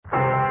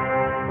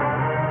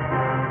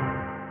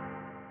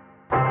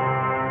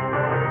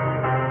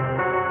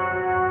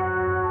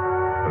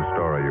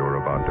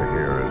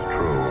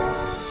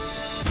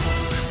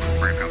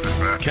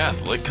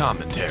Catholic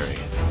commentary.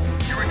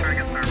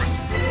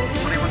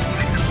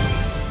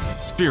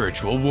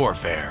 Spiritual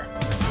warfare.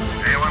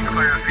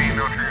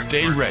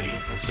 Stay ready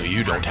so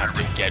you don't have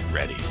to get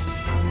ready.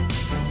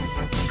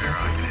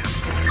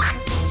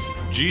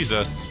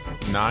 Jesus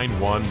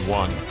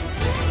 911.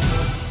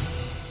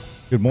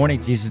 Good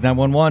morning, Jesus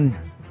 911,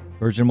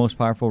 Virgin Most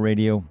Powerful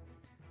Radio.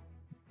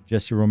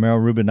 Jesse Romero,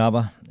 Ruben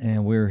Nava,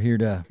 and we're here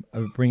to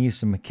bring you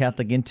some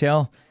Catholic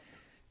intel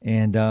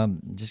and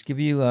just give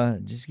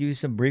you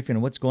some briefing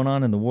on what's going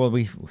on in the world.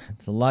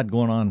 It's a lot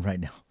going on right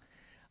now,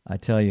 I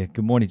tell you.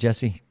 Good morning,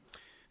 Jesse.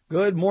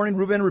 Good morning,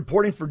 Ruben.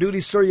 Reporting for duty,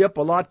 sir. Yep,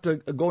 a lot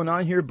going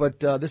on here, but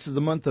this is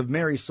the month of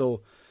Mary,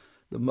 so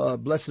the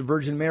Blessed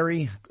Virgin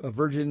Mary,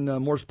 Virgin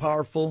most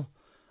powerful,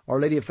 Our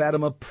Lady of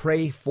Fatima,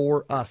 pray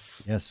for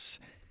us. Yes,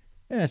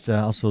 it's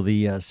also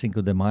the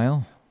Cinco de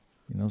Mayo.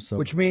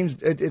 Which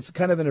means it's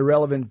kind of an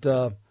irrelevant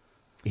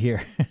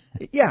here.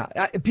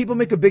 Yeah, people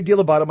make a big deal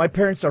about it. My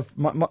parents are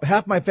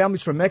half my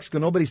family's from Mexico.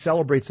 Nobody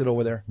celebrates it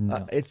over there.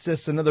 No. It's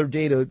just another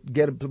day to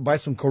buy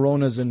some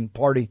Coronas and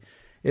party.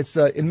 It's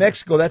in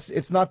Mexico.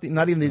 It's not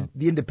even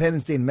the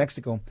Independence Day in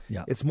Mexico.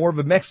 Yeah. It's more of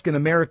a Mexican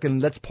American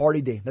let's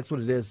party day. That's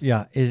what it is.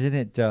 Yeah, isn't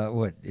it?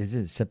 What is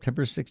it?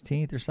 September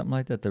 16th or something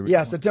like that?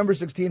 Yeah, September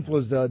 16th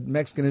was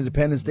Mexican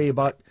Independence Day.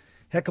 About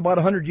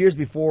 100 years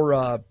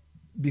before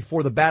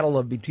the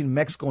battle between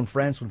Mexico and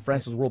France, when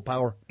France was world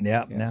power.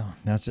 Yeah. Now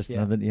it's just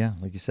another,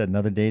 like you said,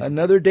 another day.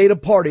 Another day to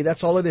party.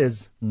 That's all it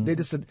is.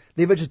 Mm.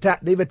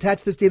 They've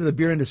attached this day to the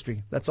beer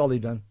industry. That's all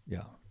they've done.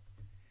 Yeah.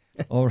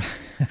 All right.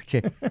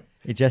 Okay.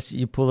 Hey, Jesse,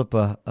 you pulled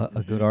up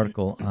a good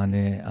article on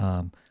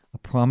a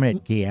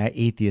prominent gay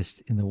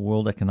atheist in the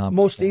World Economic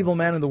Most Forum. evil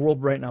man in the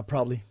world right now,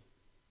 probably.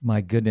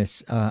 My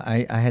goodness,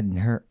 I hadn't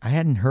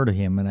heard of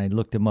him, and I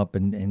looked him up,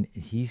 and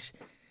he's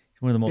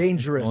one of the most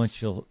dangerous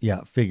influential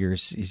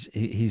figures.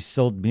 He's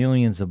sold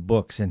millions of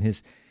books, and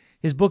his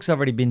books have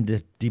already been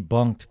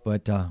debunked.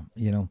 But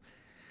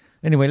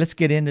anyway, let's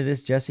get into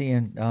this, Jesse.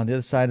 And on the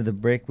other side of the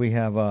break, we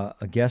have a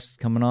guest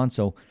coming on,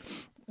 so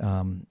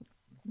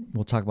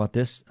we'll talk about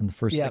this in the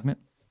first segment.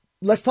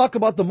 Let's talk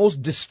about the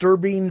most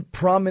disturbing,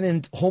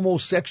 prominent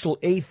homosexual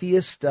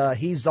atheist.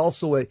 He's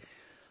also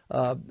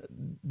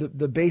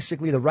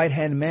basically the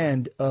right-hand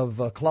man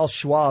of Klaus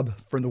Schwab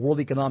from the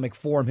World Economic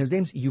Forum. His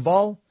name's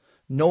Yuval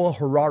Noah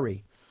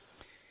Harari.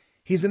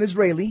 He's an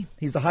Israeli.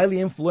 He's a highly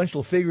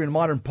influential figure in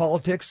modern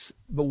politics.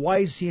 But why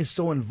is he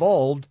so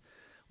involved?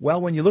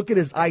 Well, when you look at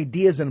his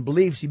ideas and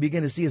beliefs, you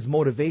begin to see his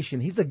motivation.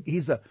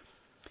 He's a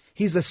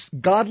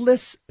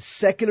godless,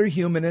 secular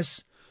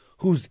humanist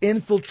who's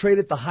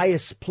infiltrated the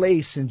highest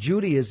place in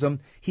Judaism.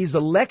 He's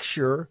a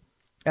lecturer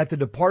at the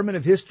Department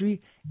of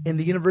History in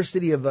the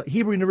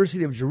Hebrew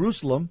University of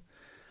Jerusalem.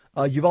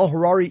 Yuval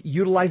Harari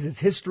utilizes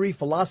history,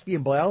 philosophy,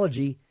 and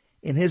biology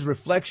in his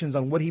reflections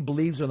on what he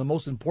believes are the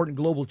most important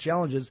global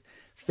challenges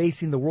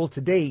facing the world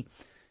today,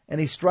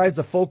 and he strives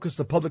to focus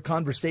the public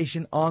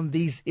conversation on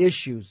these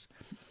issues.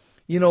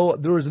 There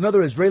was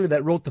another Israeli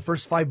that wrote the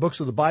first 5 books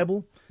of the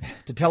Bible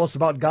to tell us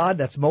about God.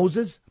 That's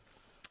Moses.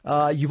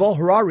 Yuval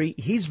Harari,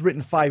 he's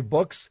written 5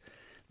 books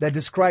that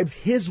describes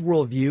his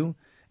worldview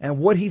and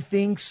what he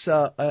thinks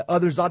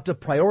others ought to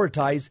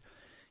prioritize.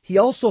 He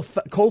also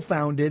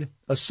co-founded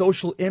a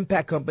social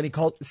impact company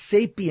called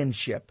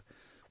Sapienship,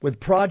 with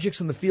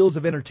projects in the fields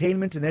of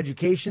entertainment and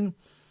education,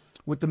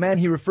 with the man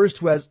he refers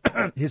to as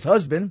his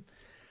husband,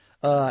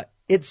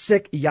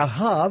 Itzik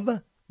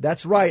Yahav.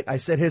 That's right, I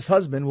said his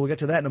husband. We'll get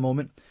to that in a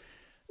moment.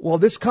 Well,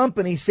 this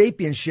company,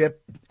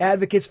 Sapienship,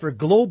 advocates for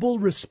global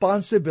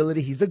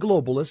responsibility. He's a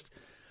globalist.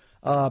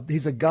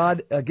 He's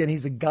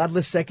a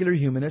godless secular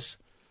humanist.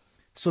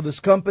 So this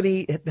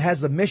company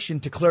has a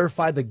mission to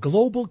clarify the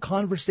global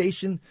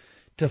conversation,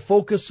 to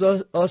focus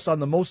us on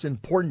the most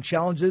important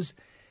challenges,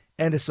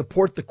 and to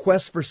support the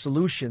quest for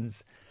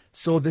solutions.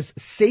 So this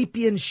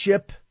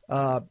Sapienship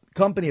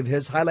company of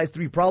his highlights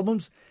 3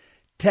 problems: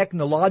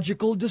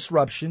 technological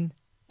disruption,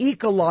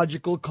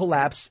 ecological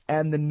collapse,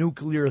 and the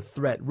nuclear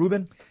threat.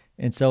 Ruben?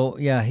 And so,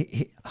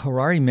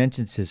 Harari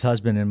mentions his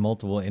husband in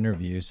multiple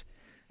interviews.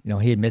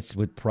 He admits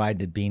with pride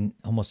that being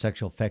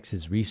homosexual affects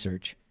his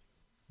research.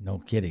 No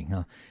kidding,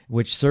 huh?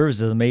 Which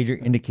serves as a major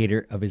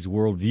indicator of his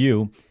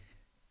worldview.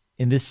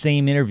 In this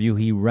same interview,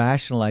 he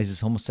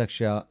rationalizes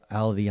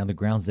homosexuality on the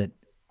grounds that,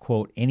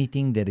 quote,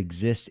 anything that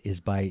exists is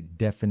by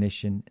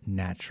definition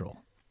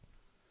natural.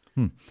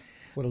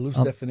 What a loose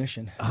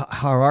definition.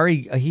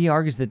 Harari, he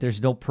argues that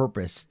there's no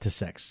purpose to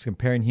sex.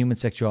 Comparing human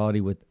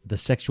sexuality with the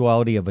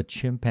sexuality of a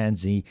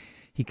chimpanzee,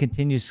 he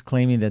continues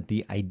claiming that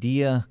the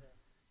idea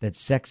that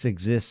sex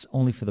exists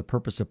only for the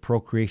purpose of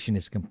procreation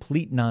is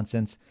complete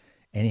nonsense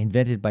and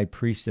invented by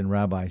priests and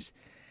rabbis.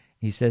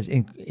 He says,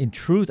 in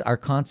truth, our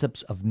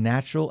concepts of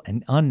natural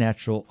and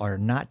unnatural are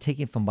not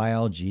taken from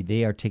biology.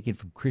 They are taken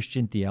from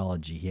Christian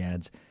theology, he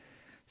adds.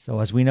 So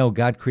as we know,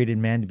 God created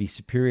man to be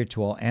superior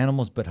to all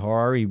animals, but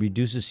Harari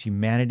reduces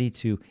humanity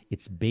to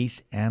its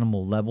base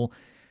animal level,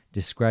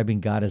 describing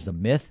God as a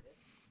myth,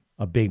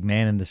 a big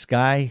man in the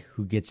sky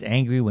who gets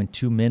angry when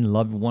 2 men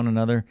love one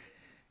another,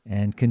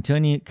 And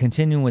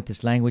continuing with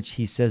this language,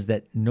 he says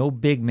that no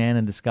big man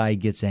in the sky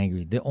gets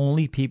angry. The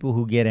only people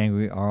who get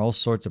angry are all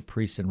sorts of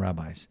priests and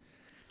rabbis.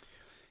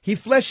 He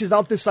fleshes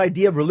out this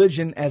idea of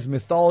religion as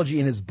mythology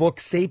in his book,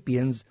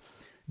 Sapiens,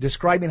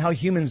 describing how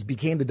humans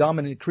became the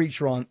dominant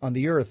creature on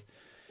the earth.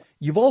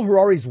 Yuval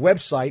Harari's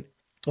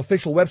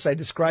official website,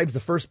 describes the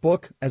first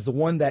book as the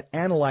one that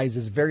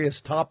analyzes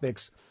various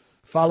topics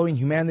following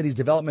humanity's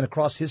development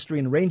across history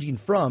and ranging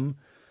from,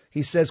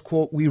 he says,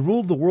 quote, "We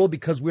rule the world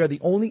because we are the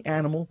only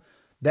animal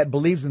that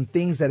believes in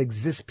things that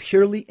exist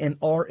purely in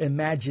our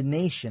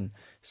imagination,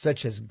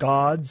 such as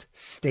gods,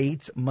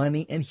 states,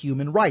 money, and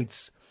human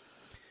rights."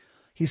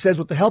 He says,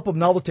 with the help of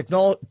novel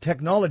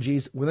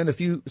technologies, within a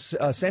few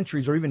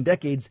centuries or even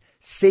decades,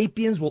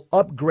 sapiens will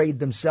upgrade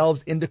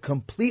themselves into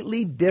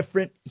completely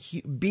different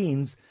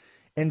beings,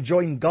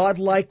 enjoying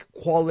godlike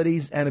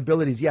qualities and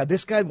abilities. Yeah,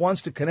 this guy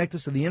wants to connect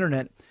us to the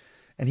internet,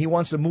 and he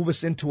wants to move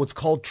us into what's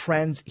called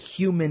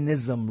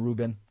transhumanism,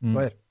 Ruben. Go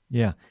ahead.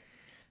 Yeah.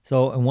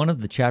 So in one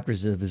of the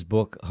chapters of his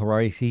book,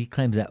 Harari, he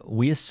claims that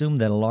we assume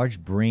that a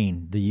large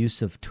brain, the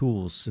use of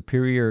tools,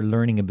 superior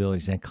learning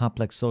abilities, and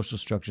complex social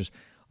structures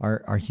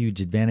are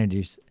huge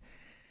advantages.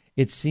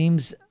 It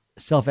seems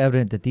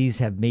self-evident that these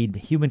have made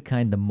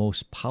humankind the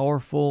most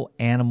powerful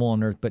animal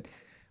on earth, but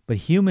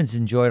humans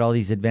enjoyed all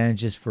these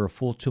advantages for a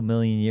full 2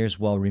 million years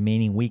while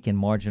remaining weak and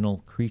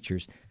marginal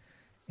creatures.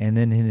 And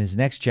then in his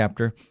next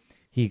chapter,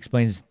 he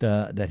explains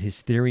that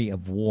his theory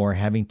of war,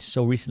 having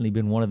so recently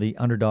been one of the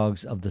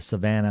underdogs of the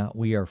savannah,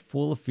 we are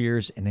full of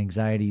fears and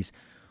anxieties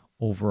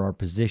over our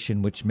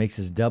position, which makes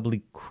us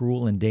doubly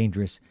cruel and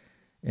dangerous.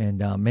 And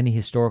many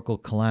historical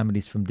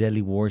calamities, from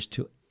deadly wars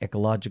to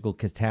ecological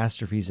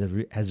catastrophes,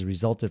 has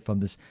resulted from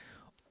this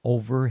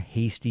over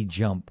hasty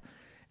jump.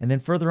 And then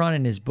further on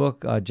in his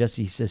book,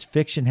 Jesse, he says,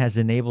 fiction has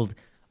enabled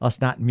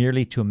us not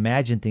merely to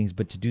imagine things,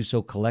 but to do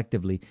so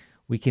collectively.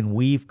 We can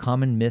weave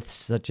common myths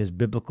such as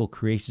biblical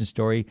creation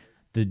story,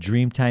 the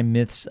Dreamtime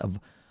myths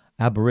of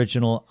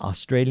Aboriginal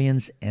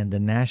Australians, and the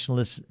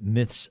nationalist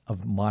myths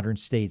of modern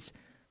states.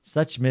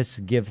 Such myths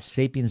give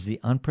sapiens the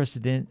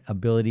unprecedented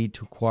ability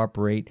to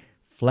cooperate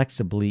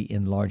flexibly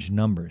in large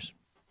numbers.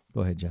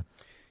 Go ahead, Jeff.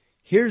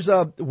 Here's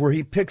where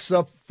he picks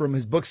up from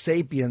his book,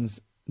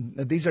 Sapiens.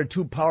 These are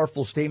two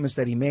powerful statements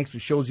that he makes,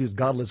 which shows you his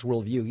godless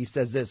worldview. He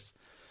says this,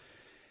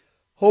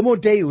 Homo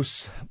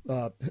Deus,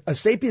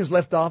 Sapiens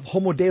left off,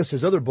 Homo Deus,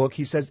 his other book,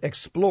 he says,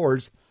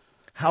 explores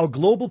how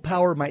global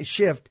power might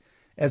shift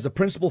as the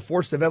principal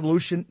force of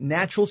evolution,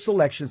 natural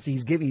selection. See,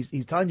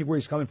 he's telling you where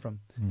he's coming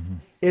from,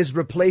 is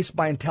replaced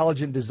by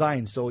intelligent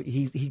design. So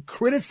he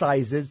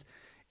criticizes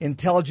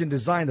intelligent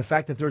design, the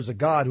fact that there's a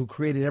God who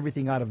created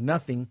everything out of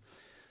nothing.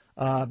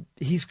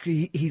 He's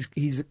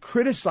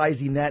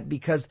criticizing that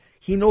because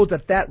he knows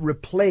that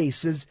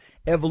replaces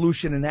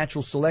evolution and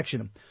natural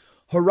selection.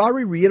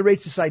 Harari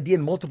reiterates this idea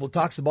in multiple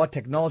talks about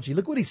technology.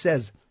 Look what he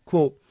says,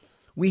 quote,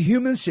 "We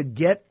humans should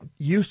get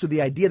used to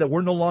the idea that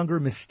we're no longer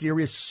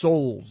mysterious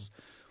souls.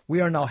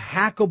 We are now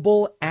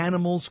hackable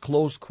animals,"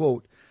 close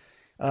quote.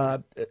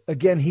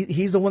 Again,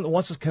 he's the one that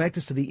wants to connect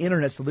us to the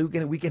internet so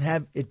that we can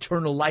have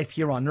eternal life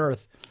here on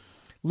earth.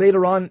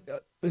 Later on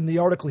in the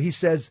article, he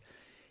suggests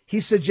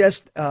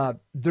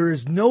there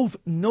is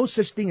no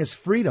such thing as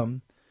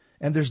freedom,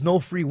 and there's no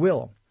free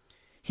will.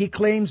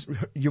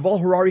 Yuval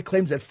Harari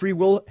claims that free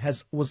will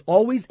was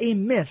always a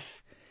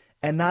myth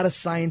and not a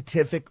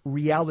scientific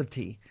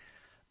reality.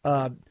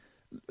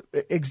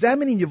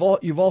 Examining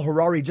Yuval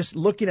Harari, just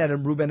looking at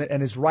him, Ruben,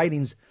 and his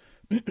writings,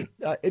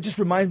 it just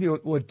reminds me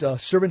of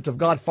what servant of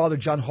God, Father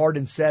John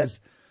Hardin says.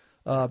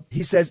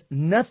 He says,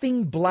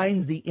 nothing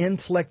blinds the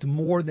intellect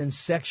more than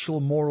sexual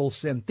moral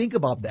sin. Think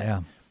about that.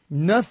 Yeah.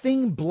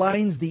 Nothing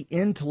blinds the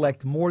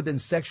intellect more than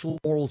sexual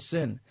moral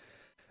sin.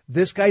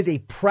 This guy's a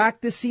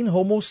practicing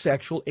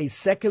homosexual, a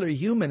secular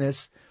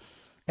humanist,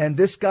 and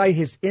this guy,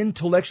 his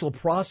intellectual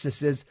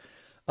processes,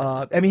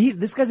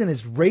 this guy's an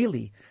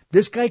Israeli.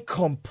 This guy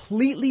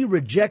completely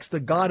rejects the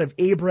God of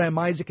Abraham,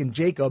 Isaac, and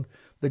Jacob,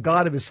 the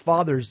God of his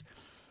fathers.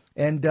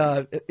 And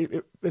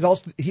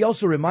he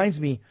also reminds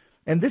me,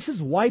 and this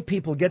is why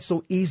people get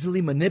so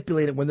easily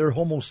manipulated when they're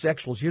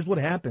homosexuals. Here's what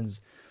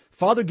happens.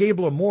 Father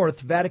Gabriel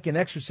Amorth, Vatican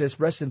exorcist,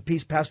 rest in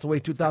peace, passed away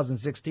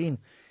 2016.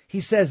 He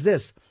says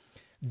this,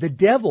 the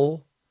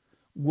devil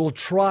will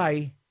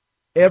try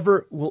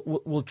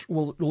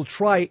will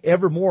try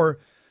evermore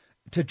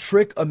to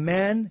trick a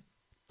man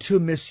to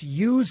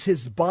misuse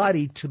his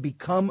body to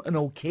become an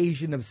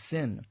occasion of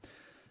sin.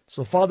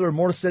 So Father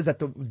Amorth says that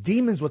the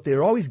demons, what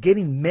they're always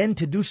getting men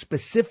to do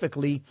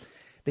specifically,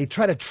 they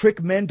try to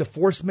trick men, to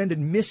force men to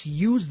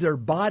misuse their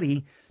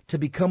body to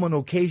become an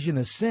occasion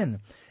of sin.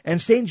 And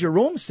St.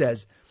 Jerome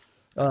says,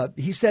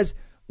 he says,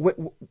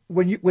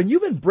 when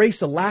you've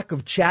embraced a lack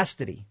of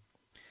chastity,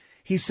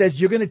 he says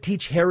you're going to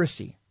teach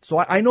heresy. So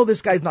I know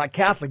this guy's not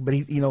Catholic, but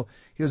he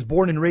was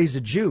born and raised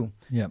a Jew.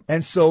 Yeah.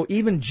 And so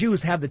even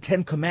Jews have the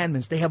 10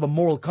 Commandments. They have a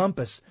moral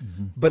compass.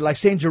 Mm-hmm. But like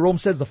St. Jerome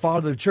says, the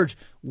father of the church,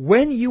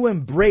 when you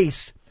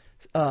embrace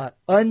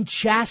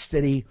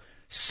unchastity,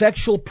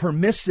 sexual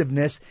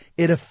permissiveness,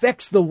 it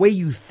affects the way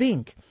you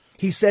think.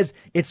 He says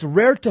it's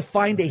rare to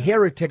find a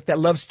heretic that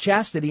loves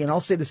chastity, and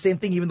I'll say the same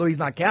thing, even though he's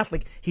not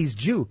Catholic, he's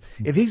Jew.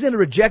 If he's going to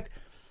reject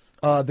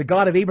the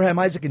God of Abraham,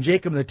 Isaac, and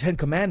Jacob and the Ten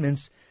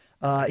Commandments,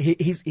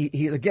 he's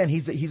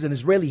an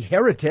Israeli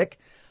heretic.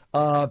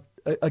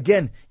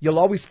 Again, you'll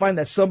always find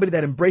that somebody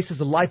that embraces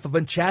a life of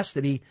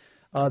unchastity,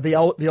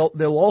 they'll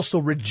also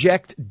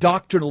reject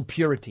doctrinal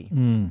purity.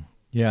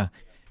 Yeah.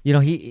 You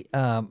know,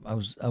 I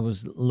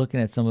was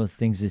looking at some of the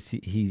things that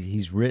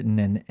he's written,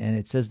 and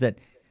it says that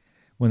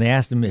when they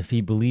asked him if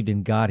he believed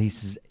in God, he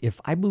says,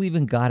 if I believe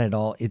in God at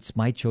all, it's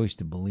my choice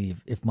to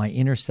believe. If my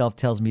inner self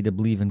tells me to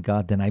believe in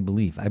God, then I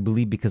believe. I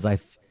believe because I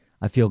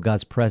feel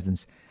God's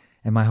presence,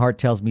 and my heart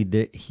tells me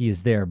that he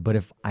is there. But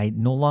if I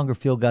no longer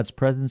feel God's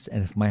presence,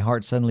 and if my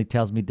heart suddenly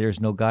tells me there's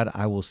no God,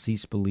 I will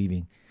cease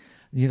believing.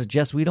 You know,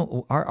 Jess,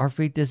 our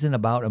faith isn't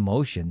about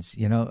emotions.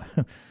 You know,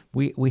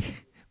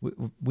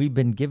 we've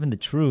been given the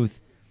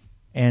truth,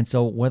 and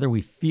so whether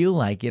we feel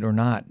like it or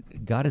not,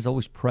 God is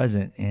always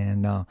present,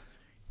 and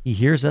he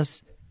hears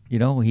us. You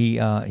know, he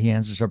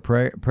answers our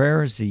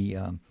prayers.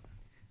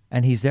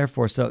 And he's there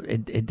for us. So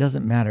it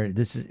doesn't matter.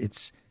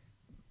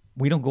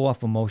 We don't go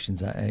off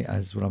emotions.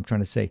 Is what I'm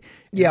trying to say.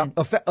 Yeah,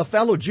 a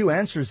fellow Jew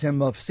answers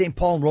him. St.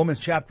 Paul in Romans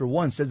chapter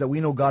 1 says that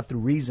we know God through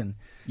reason.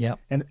 Yeah.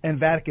 And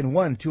Vatican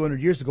I, 200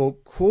 years ago,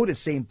 quoted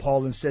St.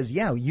 Paul and says,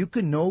 yeah, you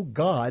can know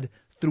God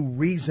through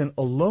reason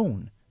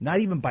alone, not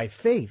even by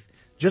faith.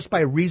 Just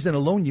by reason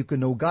alone, you can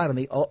know God.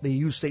 And they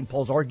use St.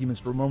 Paul's arguments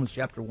from Romans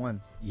chapter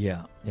 1.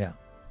 Yeah.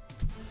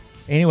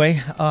 Anyway,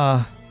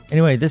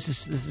 this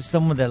is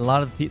someone that a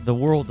lot of the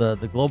world, the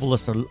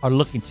globalists are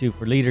looking to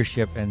for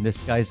leadership, and this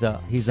guy's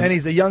he's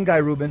a young guy,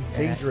 Ruben,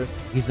 dangerous.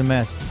 He's a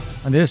mess.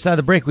 On the other side of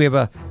the break, we have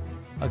a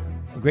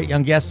great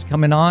young guest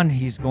coming on.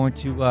 He's going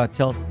to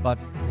tell us about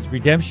his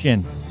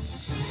redemption,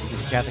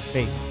 his Catholic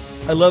faith.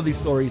 I love these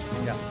stories.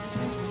 Yeah.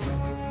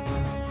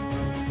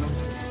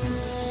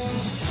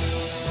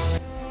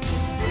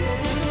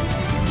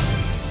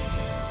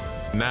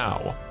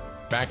 Now,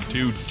 back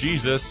to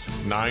Jesus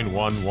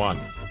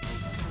 911.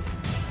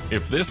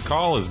 If this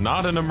call is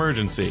not an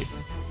emergency,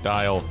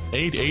 dial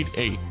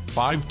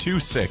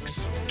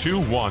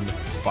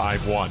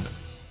 888-526-2151.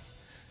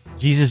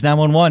 Jesus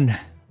 911. I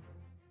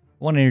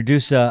want to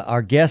introduce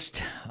our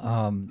guest.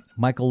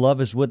 Michael Love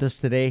is with us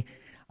today.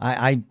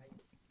 I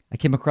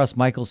came across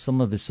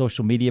some of his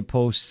social media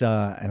posts,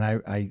 and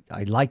I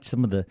liked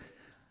some of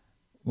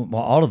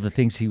all of the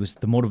things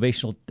the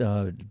motivational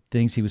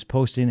things he was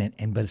posting,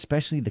 but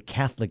especially the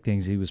Catholic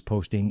things he was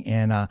posting.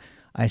 And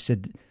I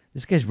said,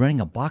 this guy's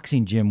running a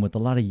boxing gym with a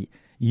lot of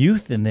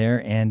youth in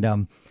there,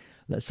 and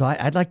so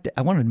I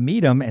wanted to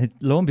meet him. And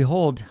lo and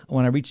behold,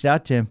 when I reached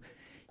out to him,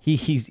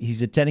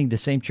 he's attending the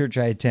same church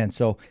I attend.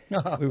 So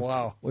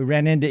wow, we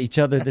ran into each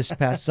other this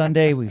past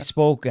Sunday. We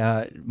spoke.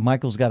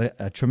 Michael's got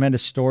a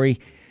tremendous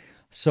story.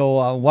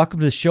 So welcome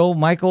to the show,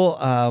 Michael.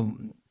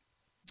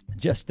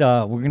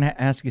 We're going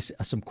to ask you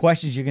some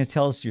questions. You're going to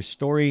tell us your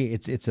story.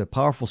 It's a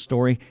powerful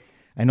story.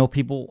 I know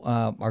people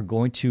are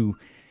going to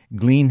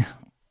glean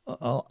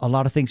a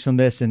lot of things from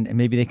this, and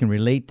maybe they can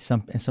relate.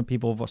 Some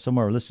people, some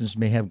of our listeners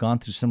may have gone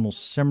through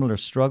similar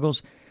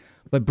struggles.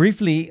 But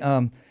briefly,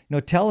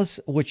 tell us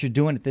what you're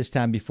doing at this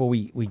time before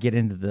we get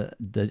into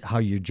the how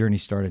your journey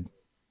started.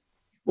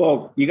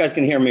 Well, you guys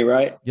can hear me,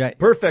 right? Yeah,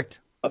 perfect.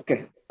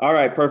 Okay, all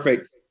right,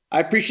 perfect. I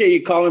appreciate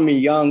you calling me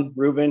young,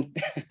 Ruben.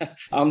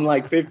 I'm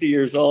like 50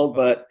 years old,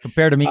 but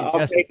compared to me,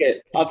 I'll take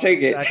it.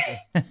 Exactly.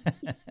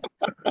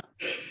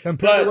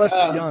 Compared to us,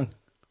 you're young.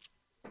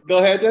 Go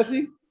ahead,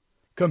 Jesse.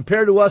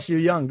 Compared to us, you're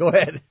young. Go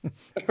ahead.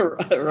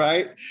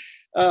 Right.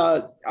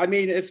 I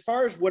mean, as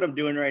far as what I'm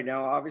doing right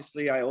now,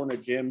 obviously I own a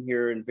gym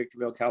here in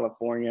Victorville,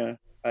 California.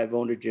 I've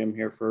owned a gym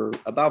here for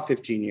about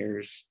 15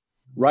 years.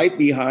 Right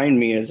behind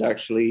me is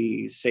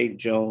actually St.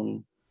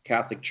 Joan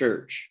Catholic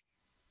Church.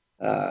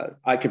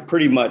 I could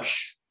pretty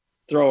much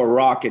throw a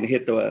rock and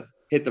hit the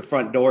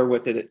front door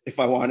with it if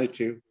I wanted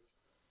to.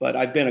 But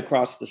I've been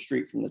across the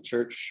street from the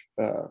church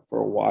for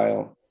a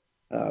while,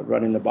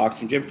 running the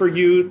boxing gym for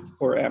youth,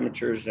 for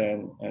amateurs,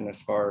 and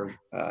as far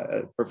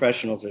as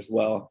professionals as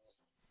well.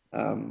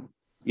 And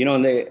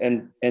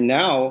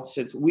now,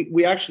 since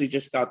we actually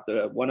just got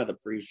one of the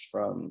priests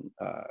from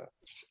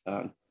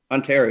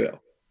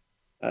Ontario.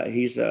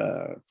 He's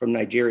from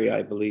Nigeria,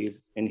 I believe,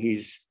 and he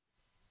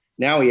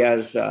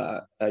has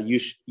a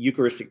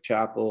Eucharistic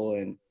chapel,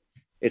 and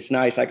it's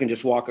nice. I can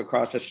just walk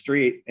across the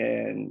street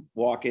and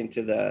walk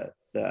into the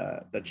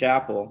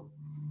chapel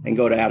and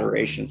go to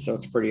adoration. So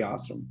it's pretty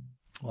awesome.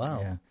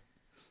 Wow.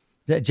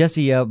 Yeah.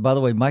 Jesse, by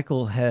the way,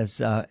 Michael has,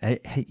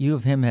 you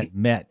of him had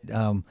met.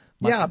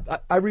 Yeah,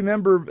 I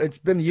remember. It's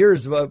been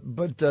years,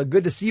 but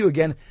good to see you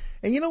again.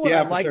 And you know what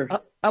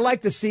I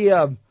like to see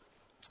a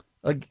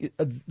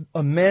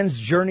man's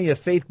journey of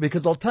faith,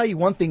 because I'll tell you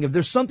one thing: if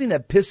there's something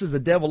that pisses the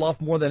devil off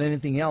more than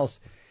anything else,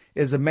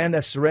 is a man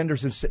that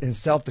surrenders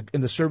himself in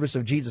the service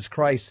of Jesus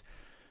Christ,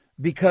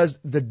 because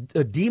the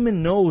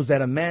demon knows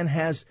that a man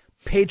has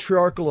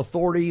patriarchal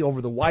authority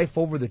over the wife,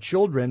 over the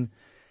children,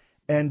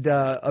 and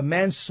a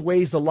man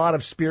sways a lot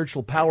of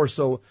spiritual power.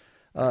 So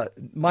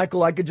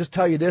Michael, I could just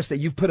tell you this, that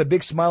you've put a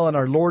big smile on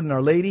our Lord and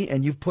our Lady,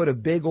 and you've put a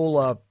big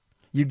old,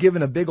 you've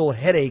given a big old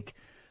headache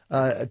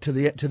to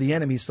the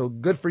enemy. So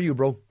good for you,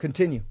 bro.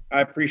 Continue.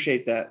 I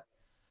appreciate that.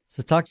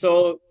 So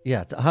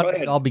how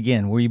did it all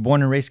begin? Were you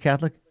born and raised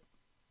Catholic?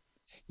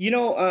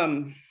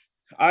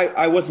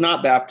 I was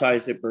not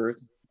baptized at birth.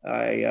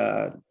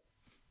 My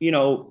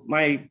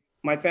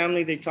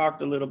family, they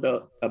talked a little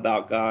bit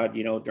about God,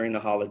 during the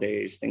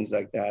holidays, things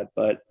like that.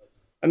 But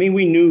I mean,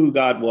 we knew who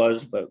God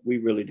was, but we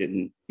really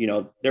didn't,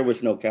 there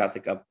was no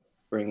Catholic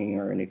upbringing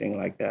or anything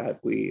like that.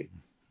 It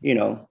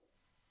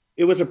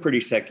was a pretty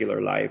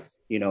secular life,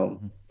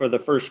 for the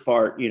first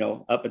part,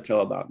 up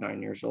until about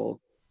 9 years old.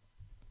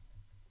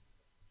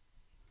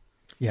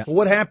 Yeah. So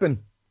what happened?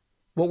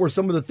 What were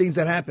some of the things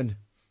that happened?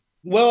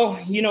 Well,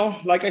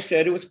 like I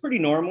said, it was pretty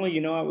normal.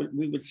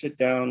 We would sit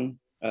down,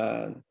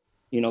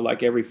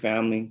 like every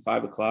family,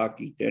 5 o'clock,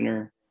 eat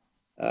dinner.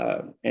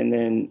 And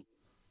then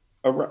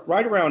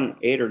right around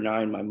 8 or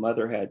 9, my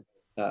mother had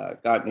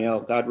gotten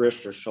ill. God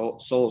rest her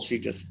soul. She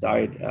just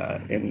died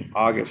in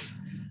August.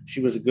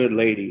 She was a good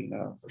lady,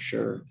 for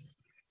sure.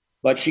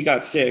 But she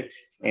got sick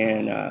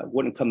and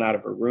wouldn't come out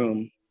of her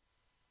room.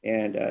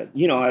 And,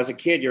 as a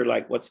kid, you're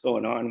like, what's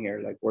going on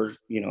here? Like,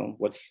 where's,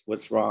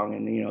 what's wrong?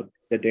 And,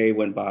 the day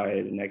went by,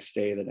 the next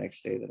day. And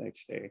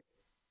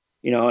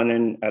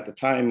then at the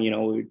time,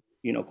 we,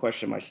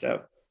 question my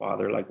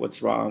stepfather, like,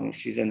 what's wrong? And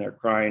she's in there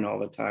crying all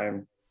the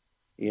time,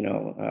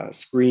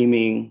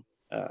 screaming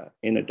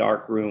in a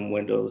dark room,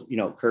 windows,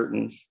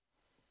 curtains.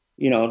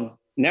 Now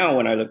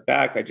when I look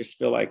back, I just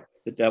feel like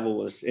the devil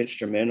was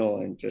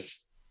instrumental in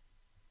just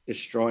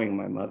destroying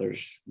my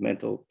mother's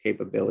mental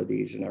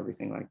capabilities and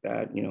everything like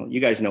that. You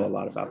guys know a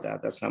lot about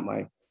that. That's not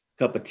my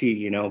cup of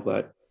tea,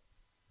 but,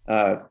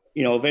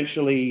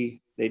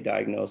 eventually they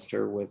diagnosed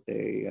her with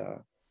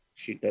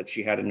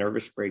she had a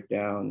nervous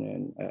breakdown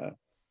and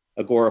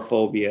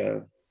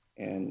agoraphobia.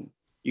 And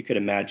you could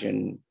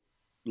imagine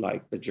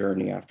like the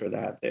journey after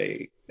that.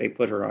 They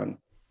put her on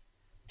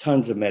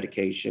tons of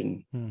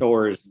medication,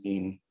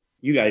 Thorazine.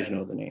 You guys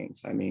know the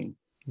names. I mean,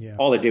 yeah.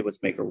 All it did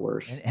was make her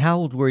worse. And how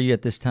old were you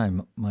at this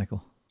time,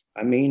 Michael?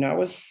 I mean, I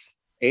was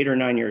 8 or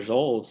 9 years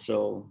old.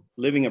 So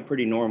living a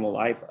pretty normal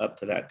life up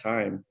to that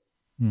time,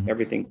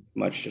 everything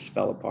much just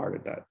fell apart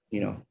at that,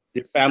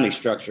 the family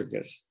structure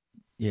just.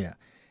 Yeah.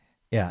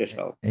 Just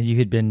fell. And you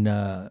had been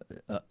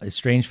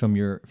estranged from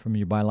your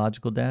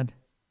biological dad?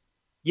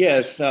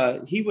 Yes.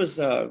 He was,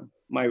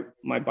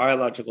 my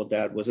biological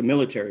dad was a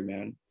military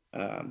man.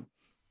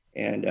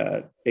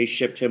 And they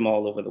shipped him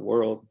all over the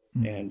world.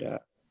 And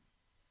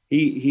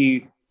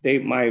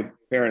my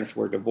parents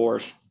were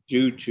divorced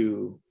due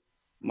to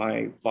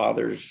my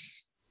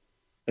father's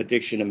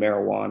addiction to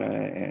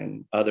marijuana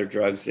and other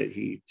drugs that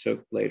he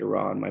took later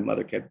on. My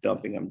mother kept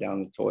dumping him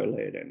down the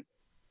toilet, and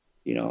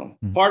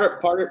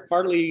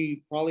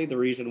partly probably the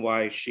reason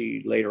why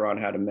she later on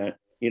had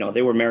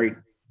they were married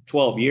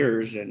 12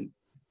 years and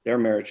their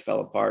marriage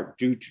fell apart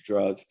due to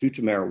drugs, due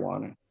to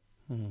marijuana.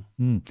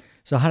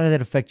 So how did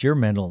that affect your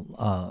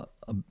mental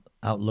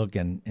outlook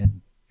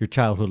and your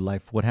childhood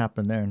life? What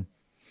happened there?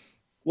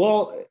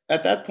 Well,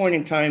 at that point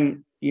in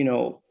time,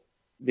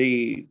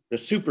 the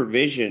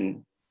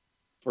supervision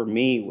for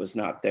me was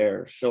not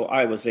there. So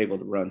I was able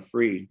to run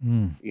free,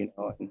 and,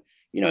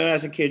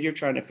 as a kid, you're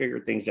trying to figure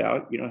things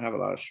out. You don't have a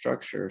lot of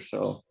structure.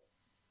 So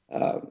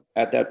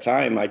at that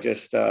time, I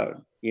just,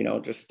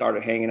 just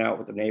started hanging out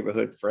with the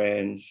neighborhood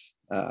friends,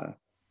 and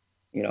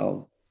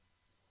you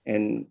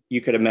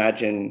could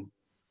imagine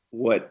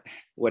what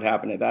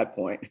happened at that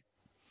point.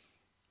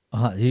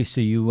 So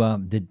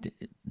did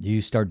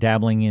you start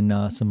dabbling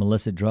in some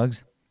illicit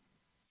drugs?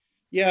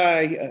 Yeah,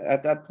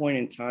 at that point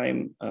in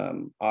time,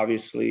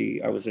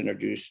 obviously I was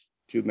introduced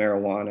to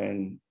marijuana,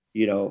 and,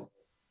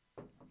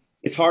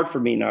 it's hard for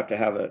me not to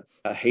have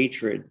a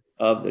hatred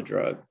of the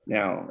drug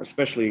now,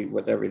 especially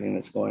with everything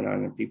that's going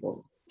on and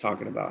people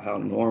talking about how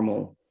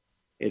normal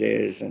it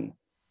is. And,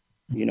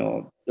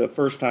 the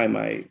first time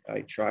I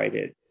tried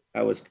it,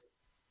 I was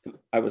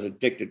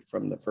addicted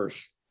from the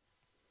first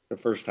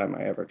time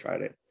I ever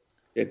tried it.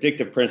 The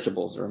addictive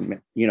principles are,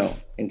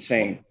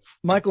 insane.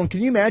 Michael,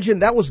 can you imagine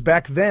that was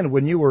back then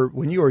when you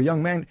were a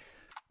young man?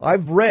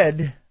 I've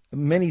read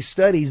many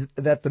studies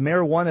that the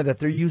marijuana that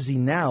they're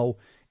using now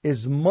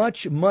is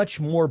much, much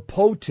more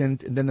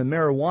potent than the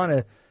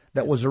marijuana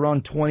that was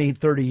around 20,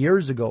 30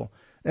 years ago.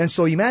 And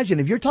so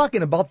imagine if you're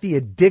talking about the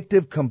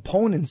addictive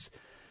components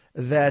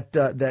that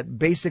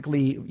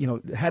basically,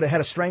 had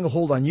a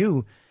stranglehold on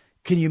you.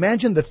 Can you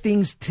imagine the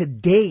things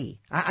today?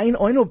 I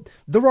know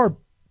there are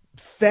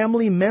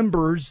family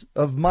members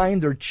of mine,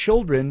 their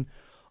children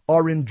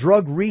are in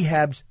drug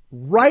rehabs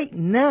right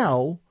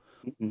now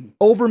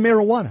over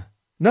marijuana.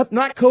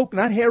 Not coke,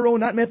 not heroin,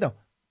 not meth, no.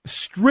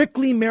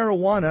 Strictly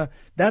marijuana.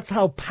 That's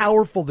how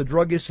powerful the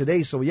drug is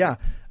today. So yeah,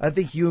 I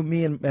think you,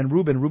 me, and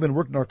Ruben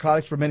worked in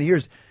narcotics for many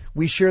years.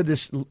 We share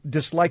this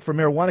dislike for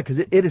marijuana because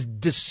it is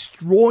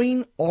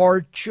destroying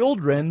our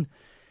children,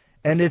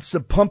 and it's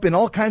pumping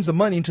all kinds of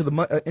money into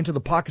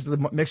the pockets of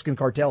the Mexican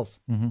cartels.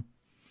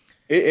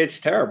 It's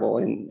terrible.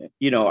 And,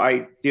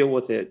 I deal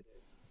with it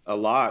a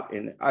lot.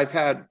 And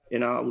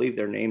and I'll leave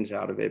their names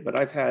out of it, but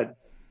I've had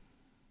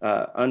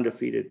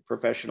undefeated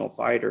professional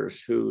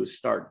fighters who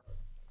start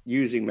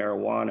using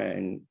marijuana,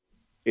 and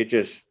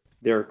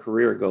their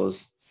career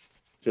goes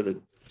to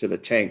the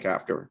tank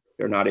after.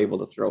 They're not able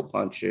to throw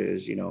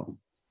punches.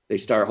 They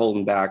start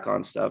holding back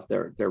on stuff.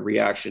 Their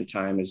reaction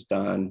time is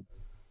done.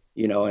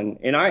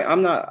 And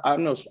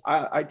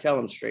I tell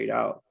them straight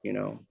out.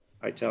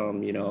 I tell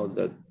them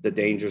the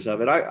dangers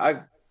of it.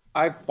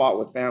 I've fought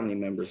with family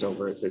members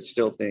over it that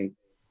still think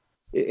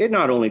it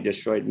not only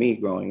destroyed me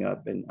growing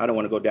up, and I don't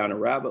want to go down a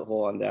rabbit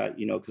hole on that,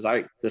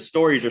 because the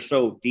stories are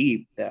so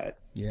deep that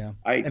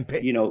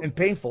and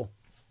painful.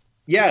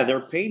 Yeah,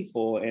 they're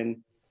painful. And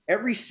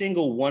every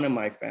single one of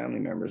my family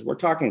members, we're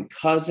talking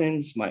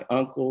cousins, my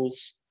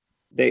uncles,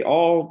 they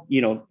all,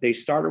 they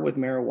started with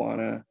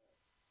marijuana.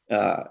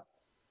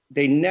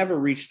 They never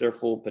reached their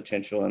full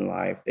potential in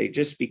life. They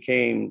just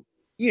became,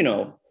 you're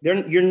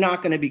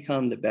not going to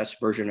become the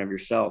best version of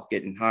yourself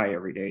getting high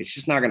every day. It's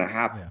just not going to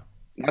happen. Yeah.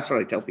 That's what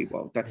I tell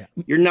people.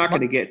 You're not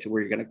going to get to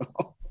where you're going to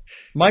go.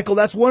 Michael,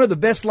 that's one of the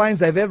best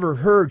lines I've ever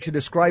heard to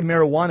describe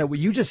marijuana. What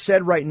you just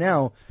said right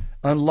now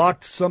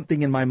unlocked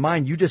something in my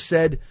mind. You just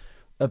said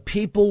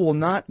people will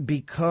not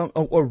become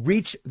or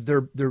reach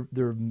their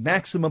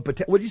maximum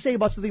potential. What did you say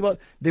about something about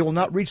they will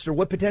not reach their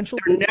what potential?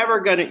 You're never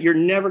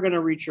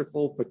gonna reach your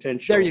full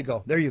potential. There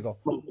you go.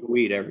 Smoking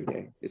weed every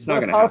day. It's not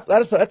gonna happen.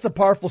 That's a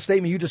powerful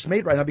statement you just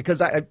made right now,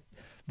 because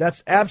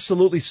that's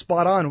absolutely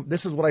spot on.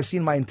 This is what I've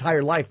seen my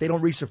entire life. They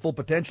don't reach their full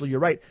potential. You're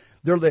right.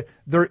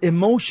 Their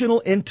emotional,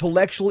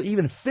 intellectual,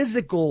 even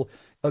physical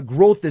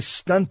growth is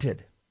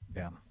stunted.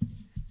 Yeah.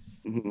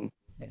 Mm-hmm.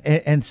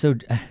 And so,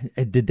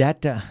 did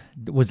that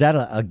was that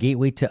a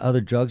gateway to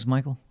other drugs,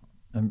 Michael?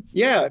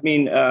 Yeah, I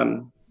mean,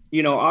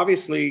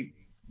 obviously,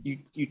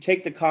 you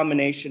take the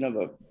combination of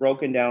a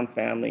broken down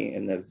family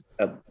and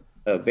the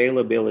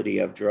availability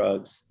of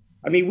drugs.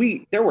 I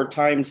mean, there were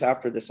times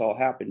after this all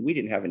happened, we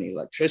didn't have any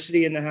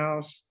electricity in the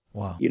house.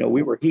 Wow.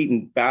 We were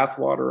heating bath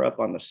water up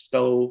on the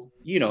stove.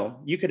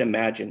 You could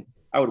imagine.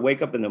 I would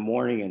wake up in the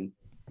morning and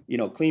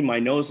clean my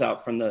nose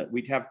out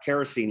we'd have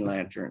kerosene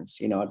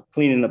lanterns,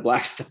 cleaning the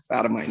black stuff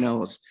out of my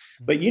nose.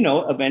 But,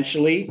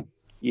 eventually,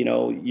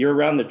 you're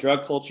around the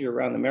drug culture, you're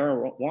around the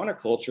marijuana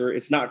culture.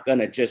 It's not going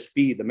to just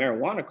be the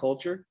marijuana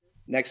culture.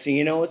 Next thing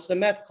you know, it's the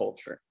meth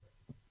culture,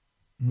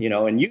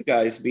 and you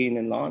guys being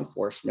in law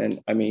enforcement,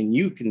 I mean,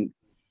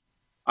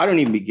 I don't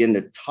even begin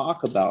to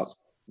talk about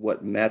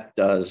what meth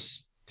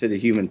does to the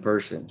human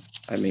person.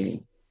 I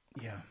mean,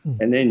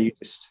 and then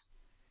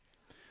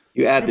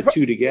you add the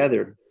two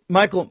together.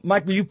 Michael,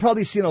 you've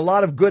probably seen a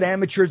lot of good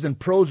amateurs and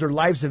pros.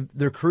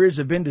 Their careers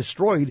have been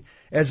destroyed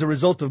as a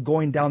result of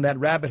going down that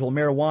rabbit hole,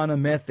 marijuana,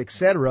 meth,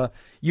 etc.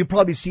 You've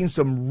probably seen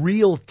some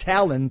real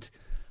talent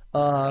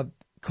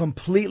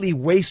completely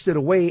wasted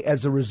away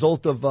as a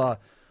result of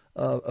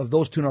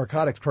those two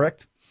narcotics,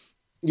 correct?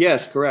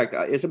 Yes, correct.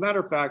 As a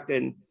matter of fact,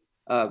 and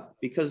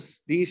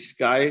because these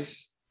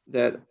guys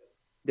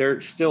they're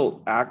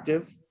still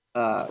active,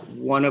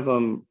 one of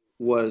them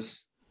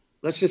was,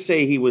 let's just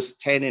say he was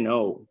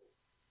 10-0.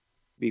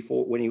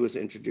 Before when he was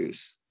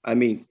introduced. I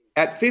mean,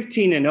 at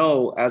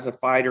 15-0 as a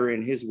fighter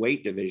in his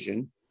weight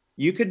division,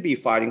 you could be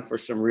fighting for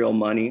some real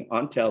money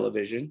on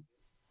television,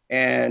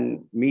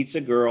 and meets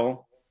a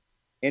girl,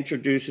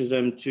 introduces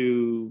him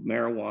to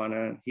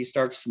marijuana. He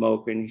starts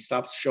smoking. He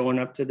stops showing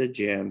up to the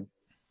gym,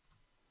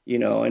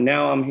 and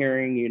now I'm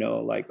hearing,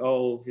 like,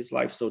 oh, his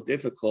life's so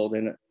difficult.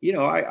 And,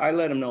 I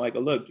let him know, like,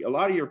 look, a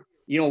lot of your,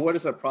 what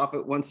does a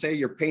prophet once say?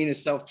 Your pain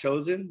is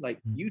self-chosen. Like,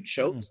 you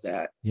chose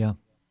that. Yeah.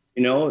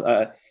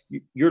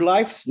 Your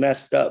life's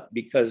messed up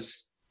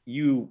because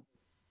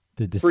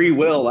free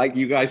will, like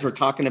you guys were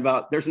talking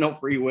about, there's no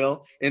free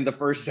will in the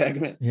first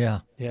segment.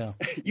 Yeah.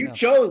 You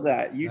chose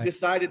that. You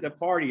decided to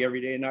party every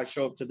day and not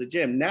show up to the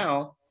gym.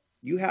 Now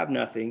you have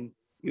nothing.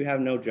 You have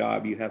no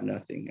job. You have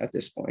nothing at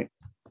this point.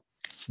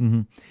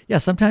 Mm-hmm. Yeah.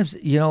 Sometimes,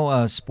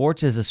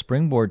 sports is a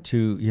springboard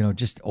to,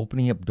 just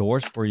opening up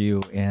doors for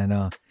you.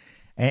 And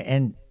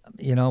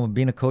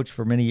being a coach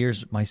for many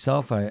years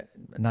myself,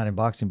 not in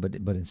boxing, but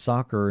in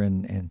soccer,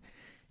 and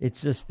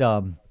it's just,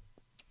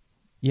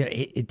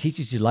 it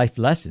teaches you life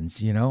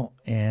lessons,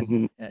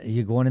 and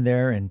you go in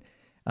there, and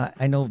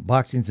I know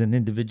boxing's an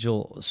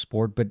individual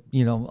sport, but a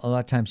lot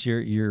of times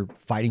you're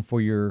fighting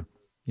for your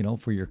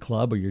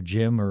club or your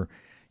gym, or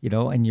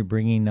and you're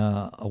bringing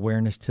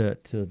awareness to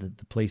the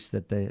place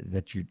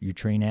that you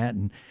train at,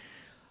 and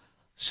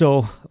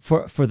so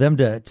for them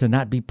to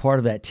not be part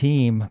of that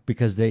team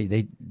because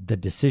the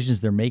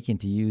decisions they're making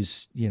to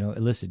use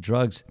illicit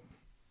drugs,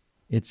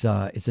 it's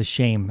a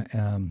shame.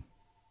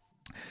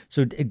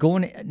 So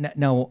going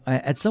now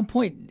at some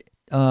point,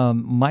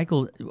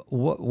 Michael,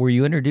 were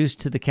you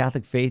introduced to the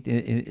Catholic faith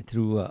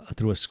through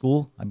a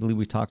school? I believe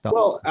we talked about.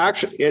 Well,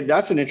 actually,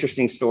 that's an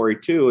interesting story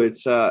too.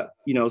 It's so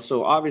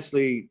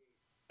obviously,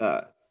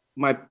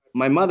 my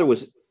mother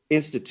was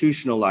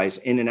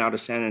institutionalized in and out of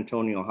San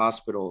Antonio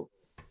Hospital.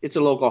 It's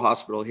a local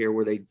hospital here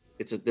where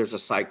there's a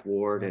psych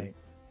ward, right.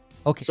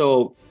 Okay.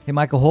 So Hey,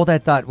 Michael, hold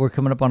that thought. We're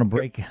coming up on a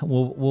break.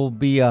 We'll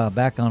be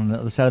back on the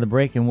other side of the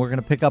break, and we're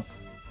going to pick up.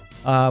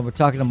 We're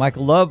talking to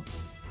Michael Love,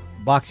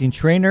 boxing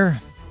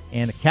trainer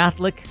and a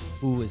Catholic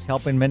who is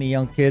helping many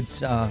young kids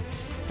try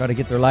to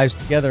get their lives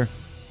together.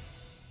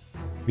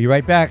 Be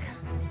right back.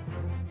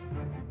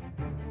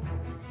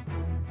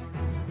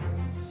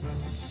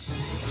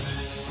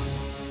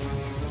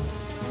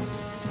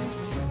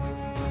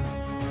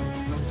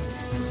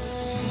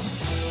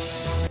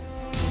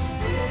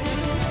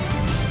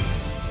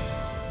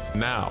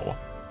 Now,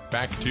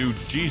 back to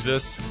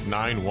Jesus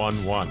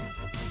 911.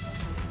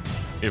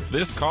 If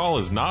this call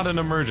is not an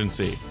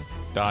emergency,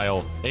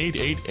 dial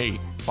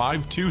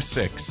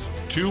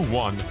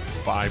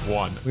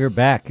 888-526-2151. We're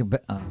back.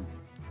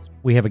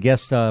 We have a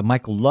guest,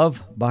 Michael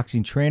Love,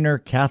 boxing trainer,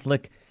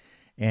 Catholic,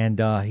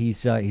 and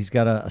he's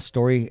got a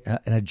story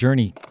and a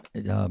journey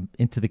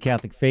into the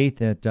Catholic faith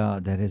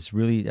that has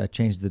really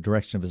changed the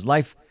direction of his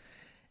life.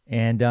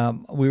 And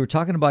we were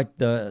talking about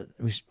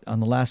on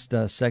the last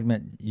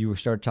segment, you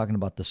started talking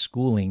about the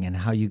schooling and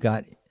how you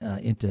got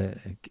into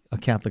a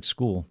Catholic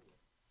school.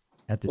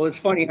 Well, it's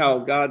funny how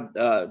God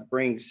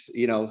brings,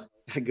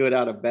 good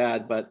out of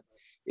bad, but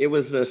it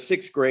was the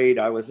sixth grade.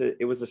 It was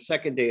the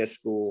second day of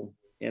school.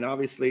 And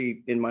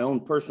obviously in my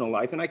own personal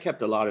life, and I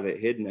kept a lot of it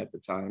hidden at the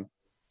time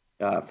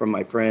from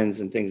my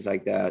friends and things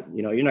like that.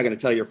 You're not going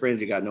to tell your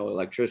friends you got no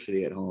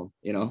electricity at home,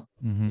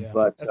 Mm-hmm. Yeah,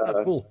 but that's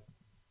not cool.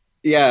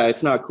 Yeah,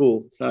 it's not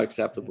cool. It's not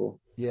acceptable.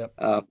 Yeah.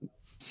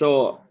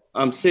 So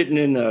I'm sitting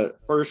in the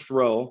first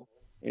row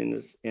in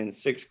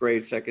sixth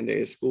grade, second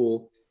day of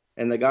school.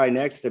 And the guy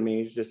next to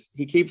me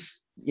he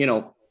keeps,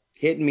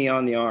 hitting me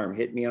on the arm.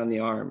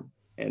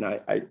 And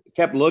I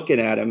kept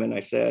looking at him and I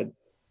said,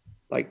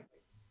 like,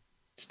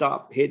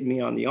 stop hitting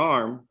me on the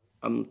arm.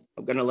 I'm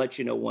going to let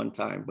you know one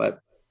time. But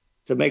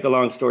to make a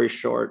long story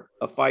short,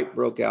 a fight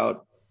broke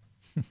out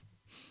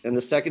in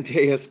the second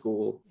day of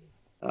school.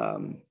 I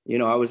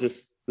was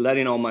just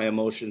letting all my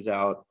emotions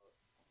out.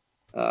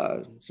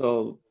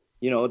 So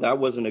that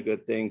wasn't a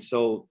good thing.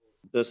 So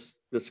the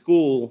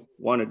school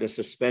wanted to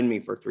suspend me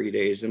for 3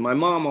 days. And my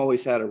mom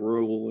always had a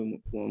rule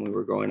when we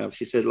were growing up.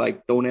 She said,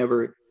 like, don't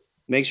ever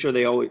make sure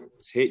they always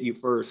hit you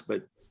first,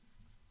 but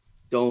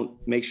don't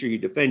make sure you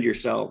defend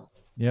yourself.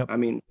 Yep. I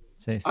mean,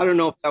 I don't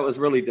know if that was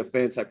really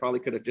defense. I probably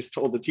could have just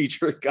told the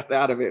teacher and got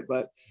out of it,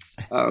 but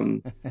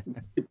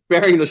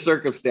bearing the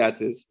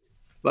circumstances.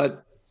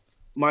 But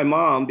my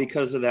mom,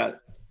 because of that,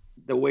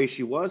 the way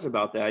she was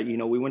about that,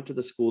 we went to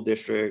the school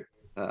district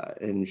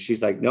and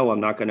she's like, no,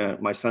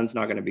 my son's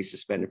not going to be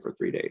suspended for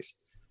 3 days.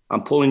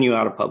 I'm pulling you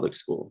out of public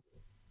school.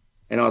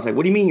 And I was like,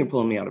 what do you mean you're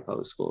pulling me out of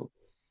public school?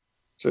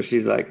 So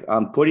she's like,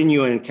 I'm putting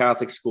you in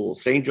Catholic school,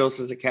 St.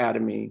 Joseph's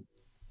Academy.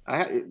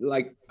 I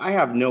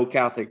have no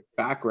Catholic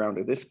background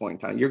at this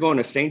point in time. You're going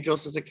to St.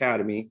 Joseph's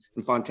Academy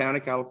in Fontana,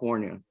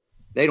 California.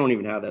 They don't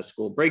even have that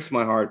school. It breaks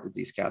my heart that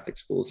these Catholic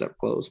schools have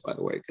closed, by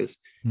the way, because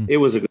it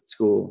was a good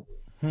school.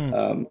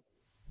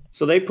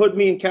 So they put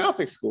me in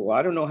Catholic school.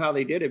 I don't know how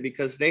they did it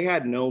because they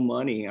had no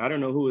money. I don't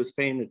know who was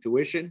paying the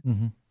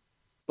tuition,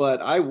 but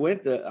I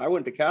went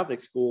to Catholic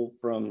school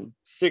from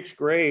sixth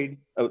grade,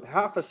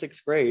 half of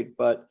sixth grade.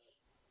 But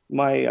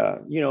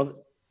my,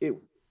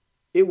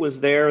 it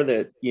was there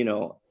that,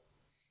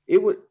 it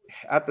would,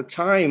 at the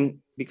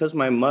time, because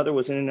my mother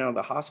was in and out of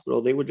the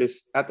hospital, they would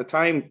just, at the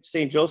time,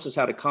 St. Joseph's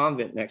had a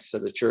convent next to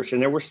the church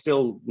and there were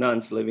still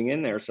nuns living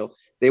in there. So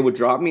they would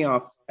drop me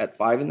off at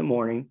 5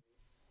 a.m.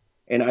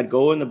 and I'd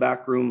go in the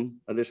back room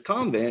of this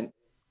convent,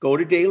 go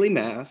to daily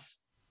mass.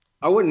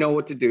 I wouldn't know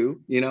what to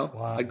do,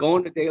 Wow. I'd go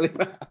into daily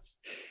mass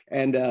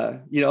and,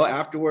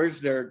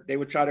 afterwards they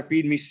would try to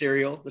feed me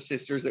cereal, the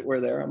sisters that were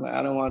there. I'm like,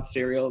 I don't want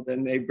cereal.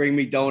 Then they bring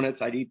me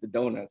donuts. I'd eat the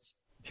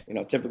donuts,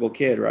 typical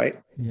kid, right?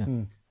 Yeah.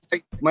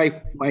 My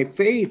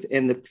faith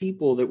and the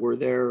people that were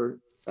there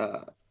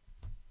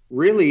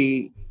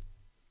really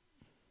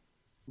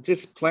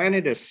just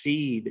planted a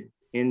seed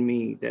in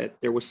me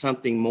that there was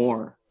something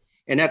more.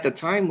 And at the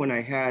time when I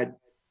had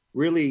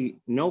really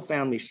no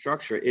family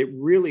structure, it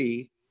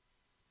really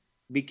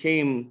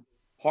became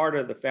part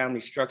of the family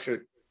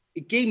structure.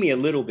 It gave me a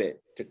little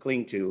bit to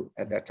cling to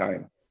at that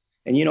time.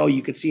 And,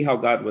 you could see how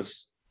God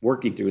was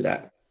working through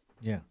that.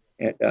 Yeah.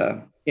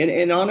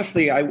 And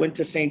honestly, I went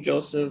to St.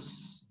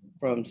 Joseph's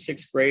from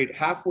sixth grade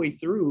halfway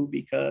through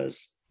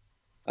because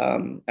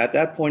at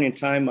that point in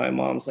time, my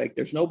mom's like,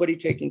 there's nobody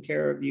taking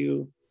care of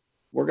you.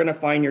 We're going to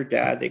find your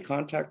dad. They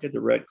contacted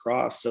the Red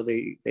Cross. So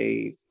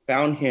they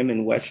found him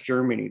in West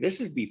Germany. This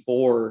is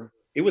before,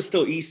 it was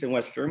still East and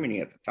West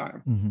Germany at the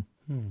time.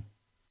 Mm-hmm.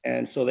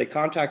 And so they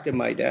contacted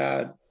my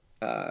dad,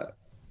 and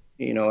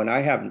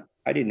I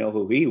didn't know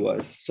who he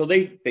was. So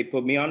they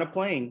put me on a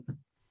plane,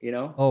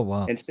 Oh,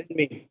 wow. and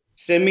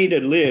send me to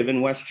live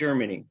in West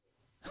Germany.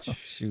 Oh,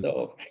 shoot.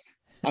 So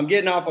I'm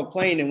getting off a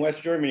plane in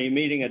West Germany,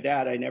 meeting a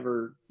dad I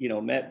never,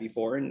 met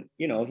before. And,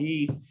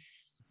 he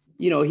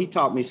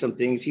taught me some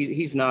things.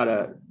 He's not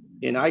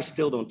and I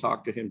still don't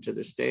talk to him to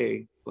this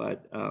day,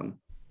 but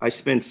I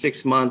spent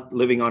 6 months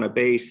living on a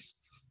base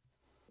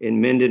in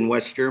Minden,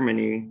 West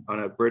Germany, on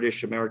a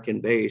British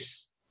American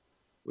base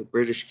with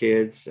British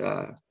kids,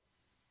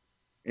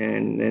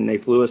 and then they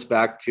flew us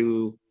back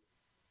to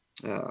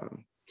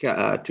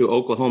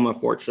Oklahoma,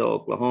 Fort Sill,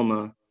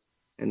 Oklahoma,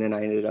 and then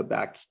I ended up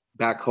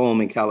back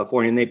home in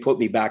California, and they put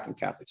me back in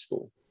Catholic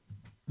school.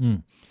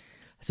 Mm.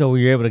 So were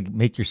you able to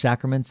make your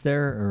sacraments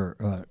there,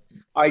 or?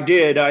 I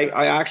did.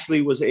 I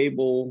actually was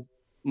able.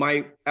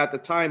 At the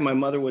time, my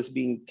mother was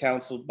being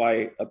counseled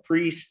by a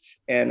priest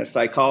and a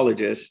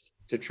psychologist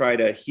to try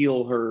to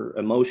heal her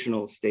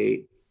emotional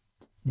state,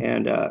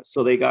 and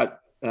so they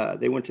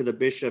went to the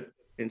bishop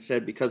and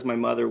said, because my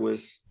mother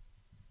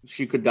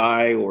she could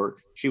die or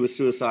she was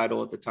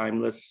suicidal at the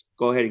time, let's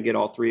go ahead and get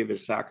all three of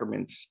his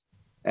sacraments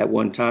at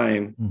one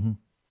time. Mm-hmm.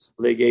 So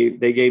they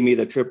gave me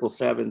the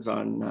 777s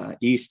on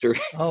Easter.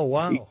 Oh,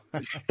 wow.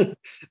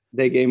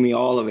 They gave me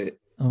all of it.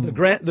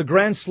 The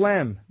Grand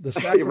Slam, the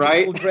sacramental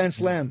Right? Grand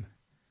Slam.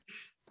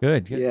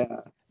 Good. Yeah.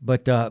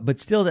 But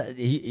still,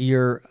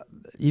 you're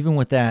even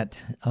with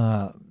that.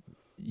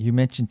 You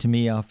mentioned to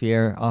me off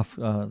air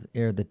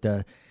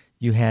that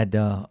you had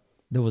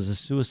there was a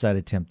suicide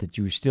attempt, that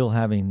you were still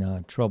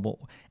having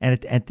trouble.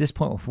 And at this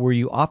point, were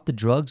you off the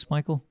drugs,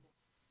 Michael?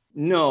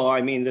 No,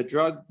 I mean the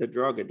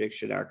drug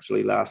addiction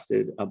actually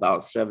lasted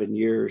about 7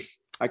 years.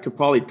 I could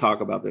probably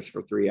talk about this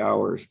for 3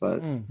 hours,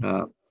 but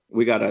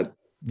we gotta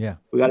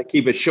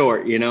keep it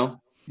short, you know.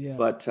 Yeah.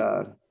 But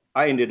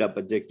I ended up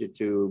addicted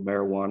to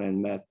marijuana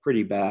and meth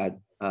pretty bad.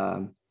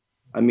 I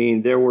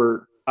mean,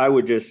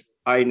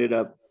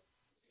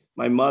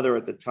 my mother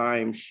at the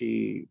time,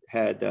 she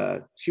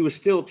was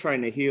still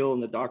trying to heal,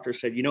 and the doctor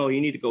said, you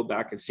need to go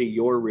back and see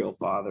your real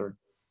father.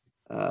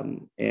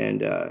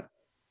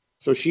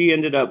 So she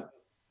ended up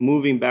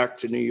moving back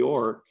to New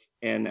York,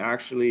 and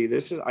actually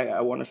I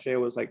want to say it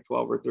was like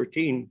 12 or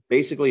 13,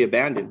 basically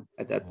abandoned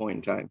at that point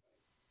in time.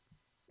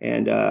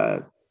 And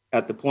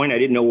at the point I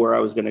didn't know where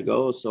I was going to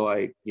go. So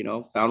I,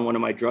 found one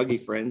of my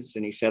druggie friends,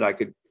 and he said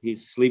he'd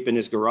sleep in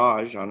his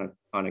garage on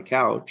a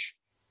couch,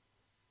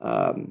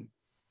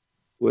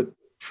 with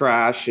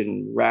trash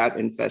and rat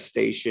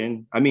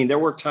infestation. I mean, there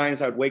were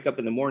times I would wake up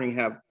in the morning,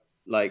 have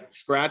like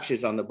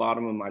scratches on the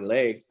bottom of my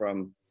leg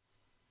from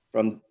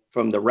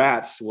the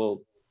rats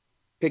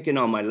picking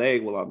on my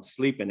leg while I'm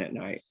sleeping at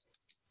night.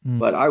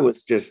 But I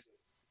was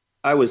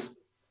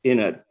in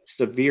a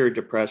severe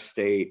depressed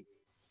state.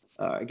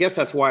 I guess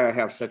that's why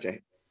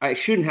I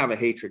shouldn't have a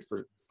hatred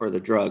for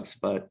the drugs,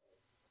 but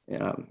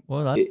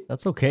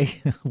that's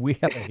okay. We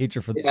have a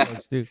hatred for the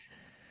drugs too.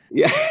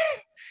 Yeah.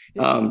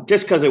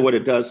 Just because of what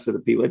it does to the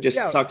people, it just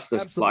sucks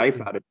the life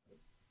out of it.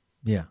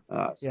 Yeah.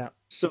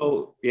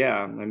 So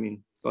I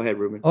mean, go ahead,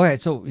 Ruben. All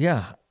right. So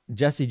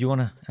Jesse, do you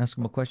want to ask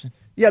him a question?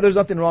 Yeah, there's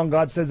nothing wrong.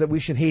 God says that we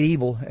should hate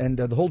evil, and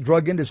the whole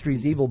drug industry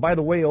is evil. By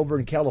the way, over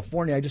in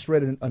California, I just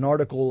read an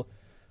article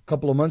a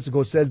couple of months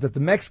ago, says that the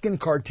Mexican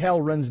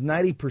cartel runs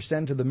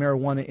 90% of the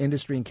marijuana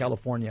industry in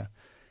California.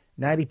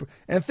 90%.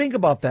 And think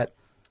about that.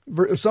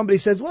 If somebody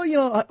says,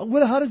 well,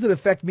 how does it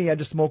affect me? I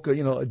just smoke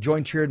a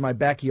joint here in my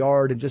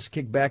backyard and just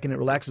kick back and it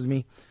relaxes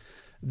me.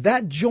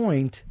 That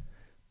joint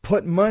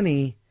put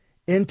money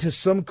into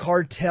some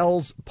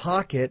cartel's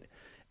pocket,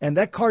 and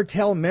that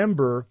cartel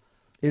member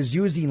is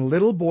using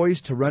little boys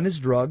to run his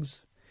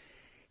drugs.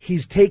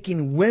 He's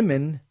taking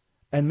women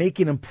and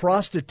making them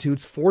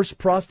prostitutes, forced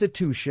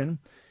prostitution,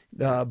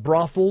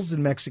 brothels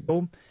in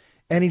Mexico.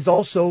 And he's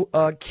also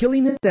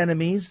killing his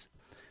enemies.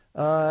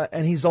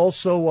 And he's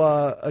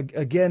also,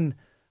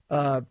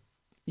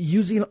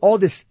 using all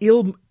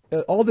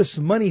this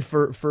money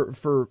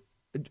for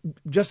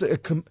just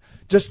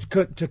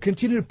to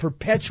continue to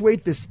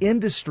perpetuate this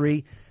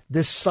industry,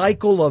 this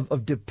cycle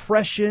of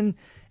depression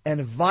and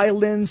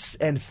violence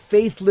and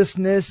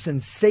faithlessness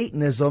and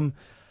Satanism.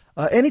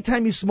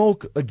 Anytime you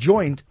smoke a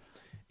joint,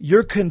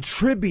 you're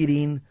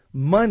contributing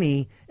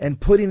money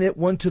and putting it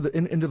into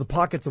the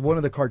pockets of one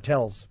of the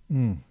cartels.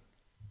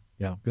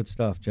 Yeah, good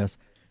stuff, Jess.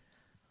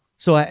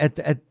 So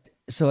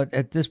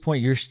at this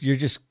point, you're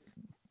just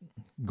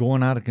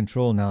going out of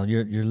control now.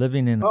 You're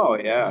living in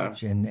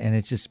and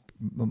it's just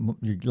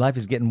your life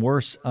is getting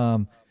worse.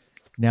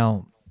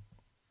 Now,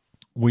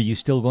 were you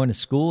still going to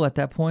school at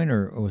that point,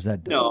 or was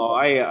that no?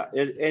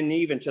 And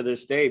even to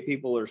this day,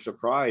 people are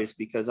surprised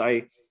because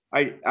I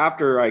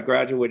after I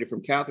graduated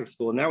from Catholic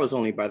school, and that was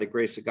only by the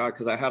grace of God,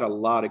 because I had a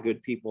lot of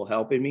good people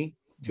helping me,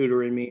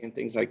 tutoring me, and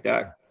things like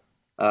that.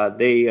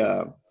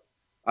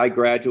 I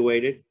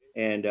graduated.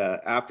 And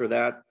after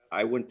that,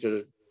 I went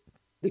to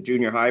the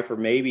junior high for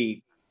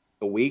maybe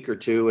a week or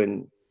two.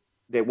 And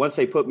once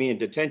they put me in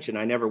detention,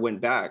 I never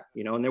went back,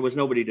 and there was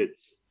nobody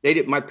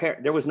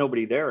there was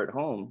nobody there at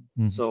home.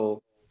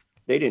 So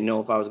they didn't know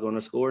if I was going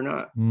to school or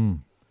not.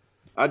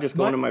 I just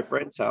go into my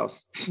friend's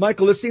house.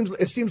 Michael, it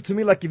seems to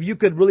me like if you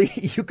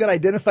could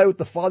identify with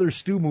the Father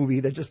Stu movie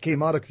that just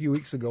came out a few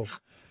weeks ago.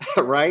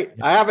 Right?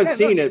 I haven't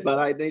seen it, but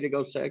I need to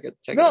go check it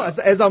out.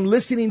 As I'm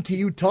listening to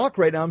you talk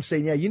right now, I'm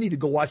saying, you need to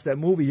go watch that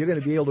movie. You're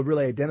going to be able to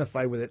really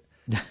identify with it.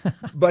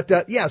 But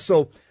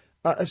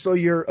so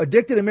you're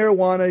addicted to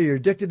marijuana, you're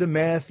addicted to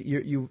meth,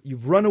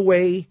 you've run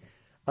away,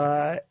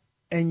 and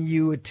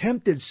you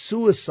attempted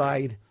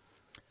suicide.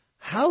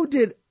 How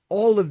did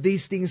all of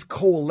these things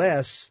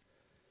coalesce?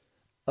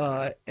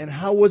 And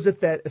how was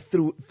it that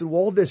through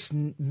all this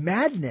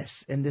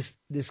madness and this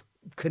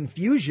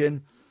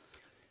confusion,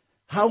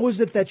 how was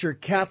it that your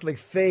Catholic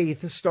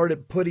faith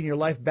started putting your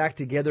life back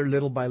together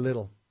little by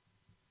little?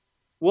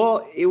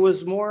 Well, it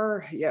was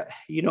more,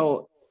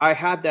 I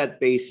had that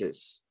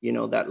basis,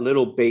 that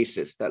little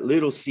basis, that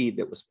little seed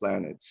that was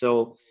planted.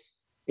 So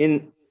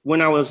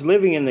when I was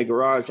living in the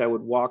garage, I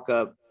would walk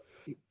up.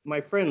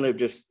 My friend lived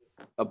just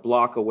a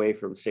block away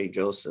from St.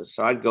 Joseph.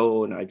 So I'd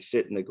go and I'd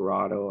sit in the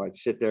grotto. I'd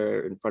sit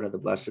there in front of the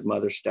Blessed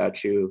Mother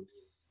statue.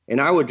 And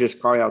I would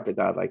just cry out to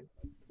God, like,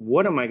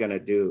 what am I going to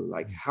do?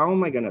 Like, how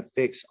am I going to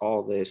fix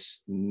all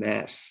this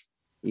mess?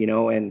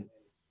 And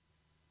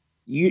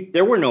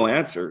there were no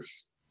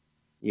answers.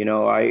 A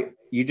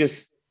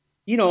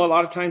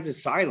lot of times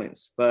it's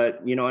silence,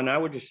 but, and I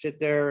would just sit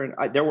there,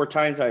 and there were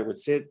times I would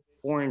sit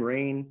pouring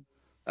rain.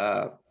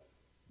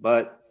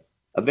 But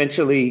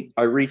eventually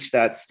I reached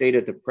that state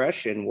of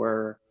depression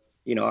where,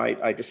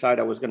 I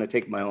decided I was going to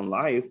take my own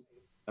life.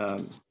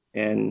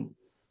 And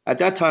at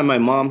that time, my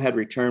mom had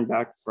returned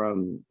back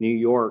from New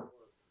York.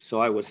 So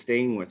I was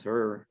staying with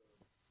her,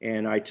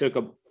 and I took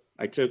a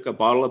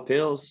bottle of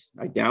pills.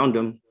 I downed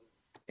them,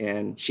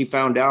 and she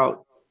found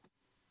out.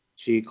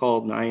 She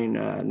called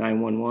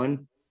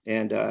 911,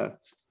 and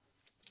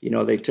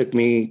they took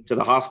me to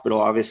the hospital,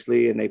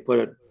 obviously, and they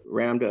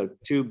rammed a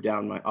tube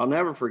down I'll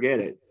never forget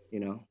it.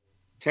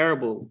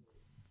 Terrible.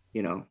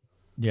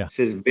 Yeah, it's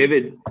as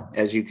vivid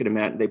as you can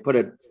imagine. They put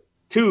a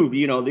tube.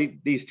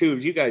 These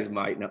tubes. You guys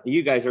might know.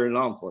 You guys are in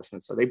law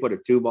enforcement, so they put a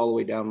tube all the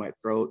way down my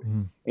throat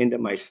into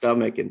my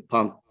stomach and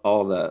pumped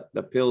all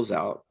the pills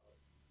out.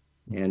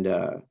 And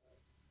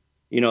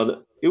it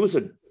was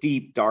a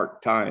deep,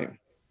 dark time.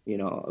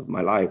 Of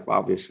my life,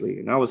 obviously.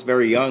 And I was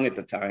very young at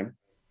the time.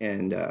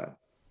 And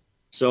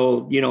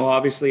so,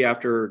 obviously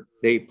after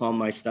they pumped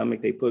my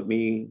stomach, they put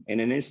me in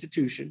an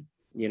institution,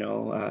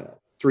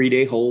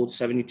 3-day hold,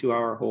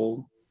 72-hour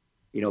hold,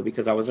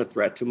 because I was a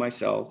threat to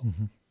myself.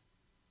 Mm-hmm.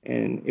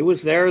 And it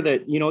was there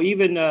that,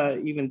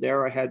 even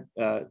there I had,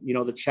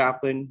 the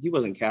chaplain. He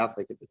wasn't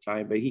Catholic at the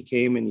time, but he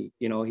came and,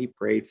 he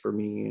prayed for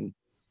me. And,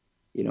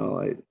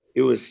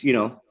 it was,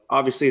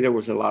 obviously there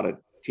was a lot of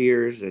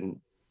tears and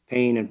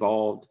pain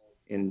involved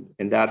in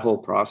that whole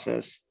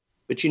process.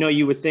 But,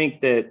 you would think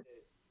that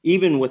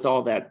even with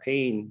all that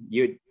pain,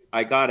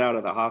 I got out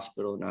of the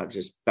hospital, not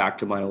just back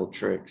to my old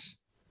tricks,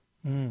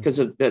 because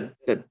of the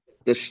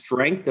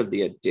strength of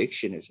the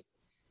addiction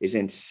is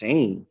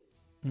insane.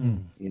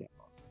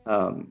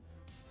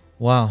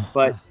 Wow.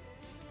 But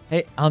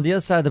hey, on the other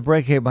side of the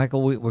break here,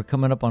 Michael, we're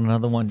coming up on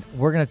another one.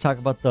 We're going to talk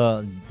about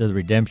the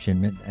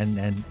redemption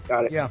and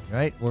got it. Yeah.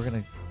 Right. We're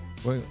gonna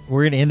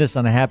end this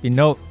on a happy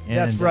note. And,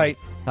 that's right.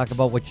 Talk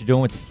about what you're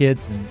doing with the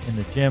kids and in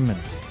the gym, and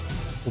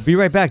we'll be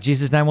right back.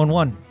 Jesus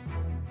 911.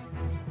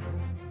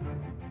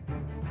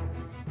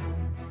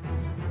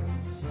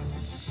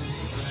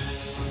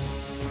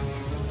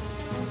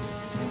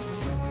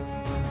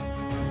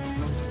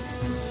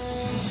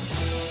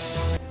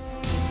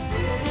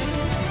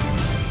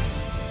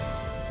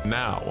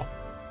 Now,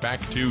 back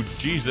to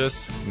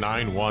Jesus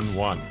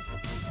 911.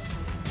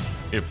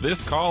 If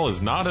this call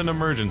is not an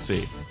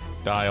emergency,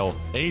 dial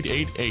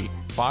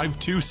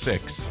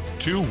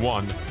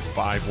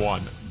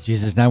 888-526-2151.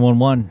 Jesus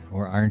 911,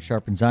 where iron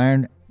sharpens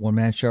iron, one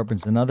man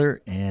sharpens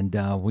another. And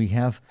we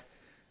have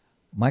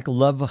Michael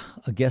Love,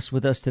 a guest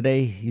with us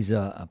today. He's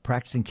a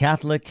practicing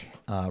Catholic,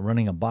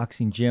 running a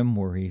boxing gym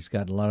where he's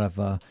got a lot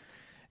of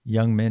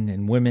young men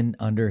and women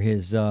under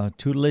his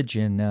tutelage.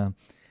 And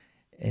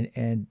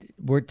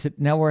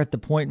now we're at the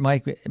point,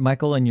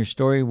 Michael, in your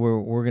story where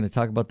we're going to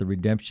talk about the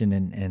redemption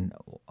and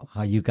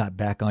how you got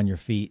back on your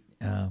feet.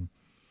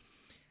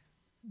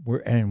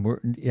 We're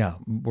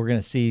going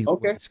to see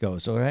where this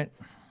goes. All right.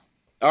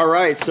 All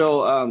right.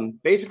 So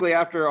basically,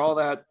 after all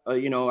that,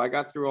 I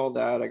got through all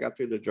that. I got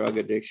through the drug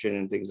addiction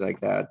and things like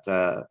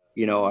that.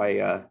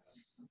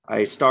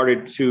 I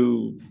started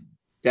to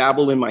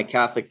dabble in my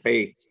Catholic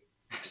faith,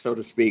 so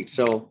to speak.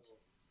 So,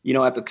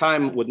 at the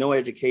time, with no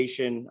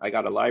education, I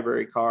got a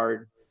library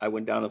card. I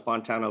went down to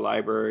Fontana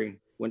Library,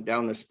 went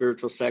down the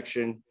spiritual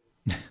section.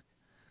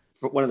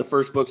 One of the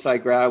first books I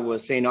grabbed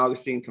was St.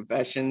 Augustine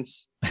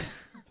Confessions.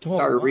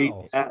 Started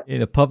reading that.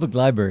 In a public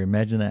library,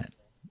 imagine that.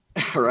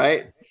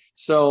 Right.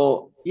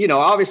 So,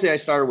 obviously I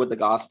started with the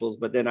Gospels,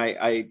 but then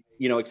I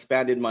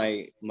expanded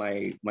my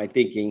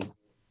thinking,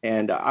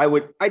 and I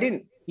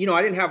didn't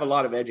have a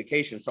lot of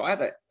education, so I had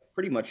to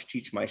pretty much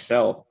teach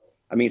myself.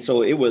 I mean,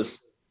 so it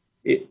was,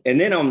 and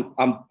then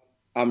I'm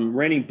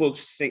renting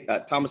books,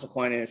 Thomas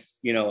Aquinas,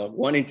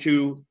 1 and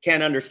 2,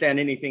 can't understand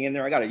anything in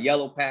there. I got a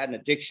yellow pad and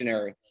a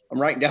dictionary. I'm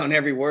writing down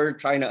every word,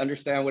 trying to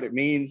understand what it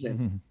means.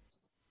 And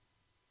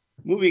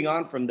moving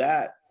on from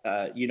that,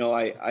 I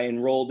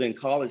enrolled in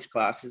college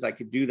classes. I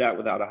could do that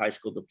without a high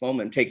school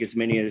diploma and take as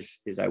many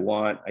as I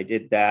want. I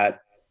did that.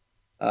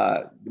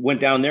 Went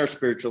down their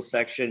spiritual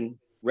section,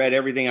 read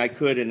everything I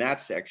could in that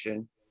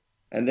section.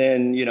 And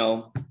then,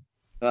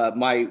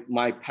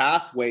 my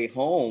pathway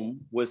home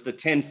was the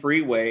 10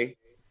 freeway.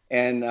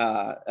 and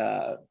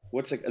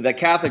the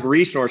Catholic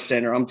Resource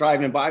Center. I'm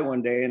driving by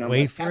one day and I'm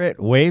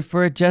Wait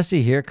for it,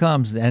 Jesse. Here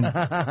comes then.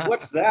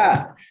 What's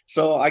that?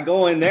 So I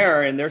go in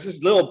there and there's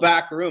this little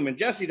back room, and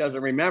Jesse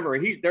doesn't remember.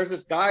 There's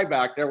this guy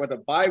back there with a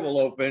Bible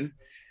open,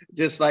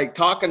 just like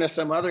talking to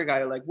some other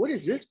guy. Like, what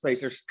is this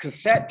place? There's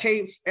cassette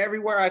tapes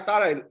everywhere.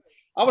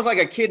 I was like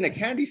a kid in a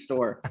candy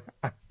store.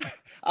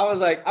 I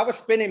was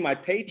spending my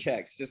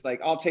paychecks, just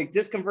like, I'll take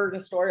this conversion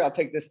story, I'll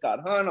take this Scott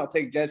Hunt, I'll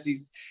take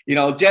Jesse's,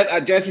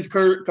 Jesse's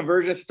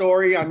conversion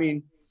story. I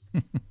mean,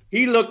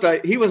 he looked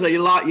like he was a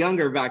lot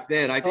younger back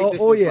then. I think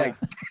like,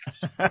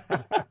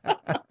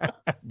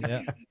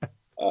 yeah.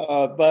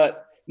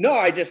 But no,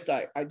 I just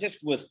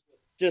was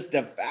just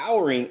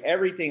devouring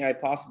everything I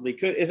possibly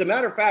could. As a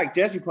matter of fact,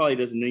 Jesse probably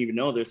doesn't even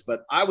know this,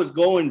 but I was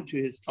going to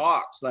his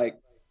talks, like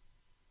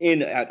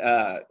in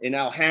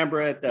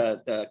Alhambra at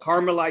the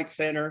Carmelite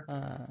Center.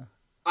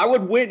 I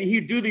would win.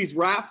 He'd do these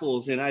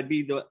raffles, and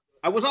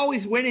I was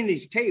always winning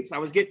these tapes. I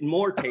was getting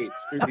more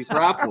tapes through these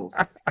raffles.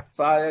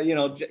 So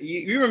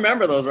you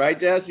remember those, right,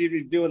 Jess? You'd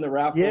be doing the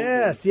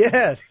raffles.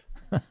 Yes.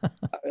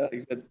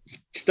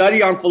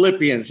 Study on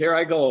Philippians. Here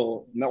I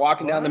go,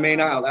 walking down the main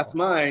aisle. That's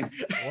mine.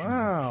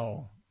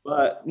 Wow.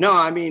 But no,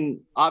 I mean,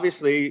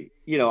 obviously,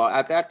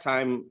 at that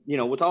time,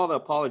 with all the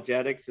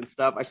apologetics and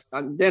stuff,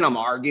 then I'm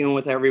arguing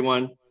with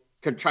everyone,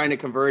 trying to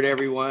convert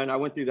everyone. I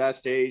went through that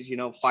stage,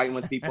 fighting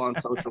with people on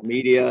social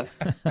media.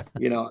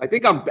 I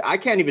think I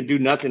can't even do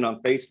nothing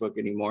on Facebook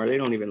anymore. They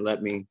don't even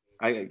let me.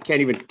 I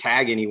can't even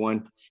tag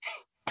anyone.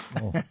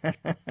 Oh.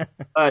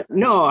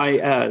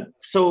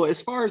 So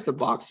as far as the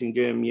boxing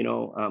gym,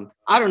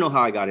 I don't know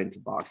how I got into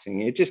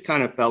boxing. It just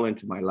kind of fell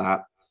into my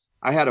lap.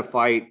 I had a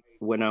fight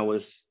when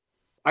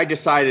I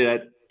decided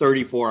at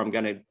 34, I'm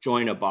going to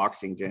join a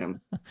boxing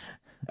gym.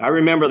 I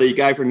remember the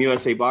guy from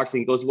USA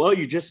Boxing goes, well,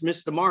 you just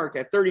missed the mark.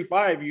 At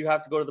 35, you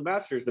have to go to the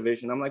Masters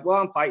division. I'm like, well,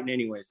 I'm fighting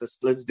anyways.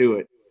 Let's do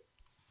it.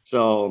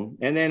 So,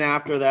 and then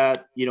after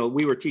that,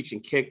 we were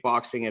teaching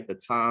kickboxing at the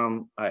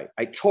time.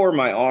 I tore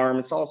my arm.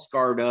 It's all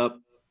scarred up.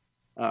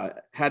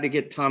 Had to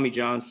get Tommy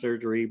John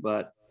surgery,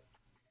 but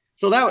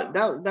so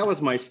that was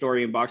my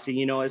story in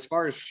boxing. As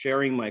far as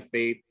sharing my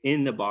faith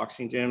in the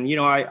boxing gym,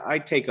 I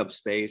take up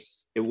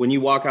space. When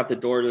you walk out the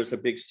door, there's a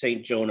big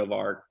St. Joan of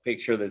Arc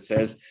picture that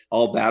says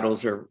all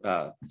battles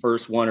are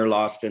first won or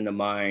lost in the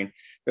mind.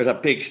 There's a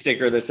big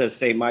sticker that says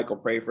St. Michael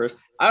pray for us.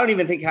 I don't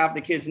even think half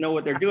the kids know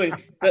what they're doing.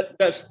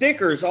 The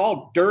sticker's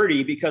all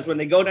dirty because when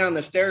they go down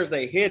the stairs,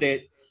 they hit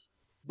it.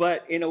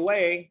 But in a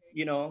way,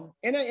 and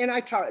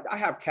I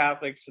have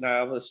Catholics, and I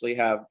obviously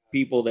have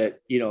people that,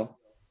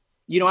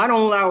 I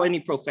don't allow any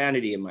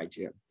profanity in my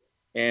gym.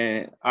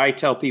 And I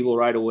tell people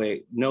right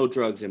away, no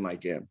drugs in my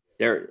gym.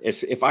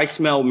 If I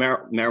smell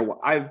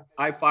marijuana,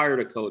 I fired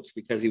a coach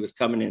because he was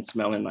coming in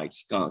smelling like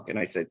skunk. And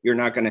I said, you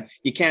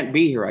can't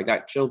be here. I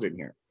got children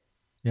here.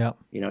 Yeah.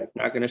 You're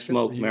not going to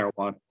smoke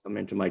marijuana, come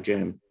into my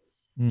gym.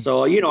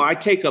 So, I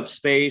take up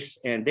space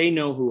and they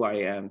know who I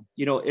am.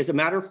 As a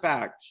matter of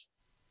fact,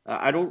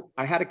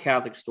 I had a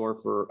Catholic store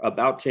for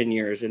about 10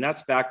 years. And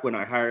that's back when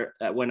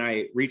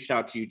I reached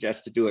out to you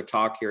just to do a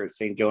talk here at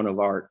St. Joan of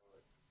Arc.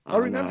 I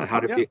remember.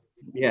 How to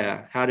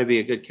be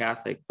a good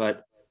Catholic.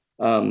 But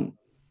I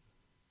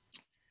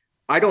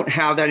don't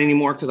have that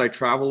anymore because I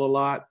travel a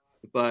lot.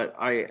 But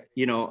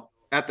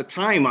at the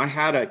time I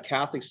had a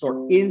Catholic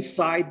store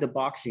inside the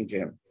boxing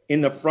gym, in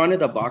the front of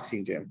the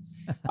boxing gym.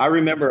 I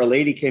remember a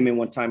lady came in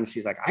one time and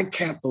she's like, I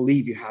can't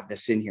believe you have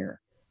this in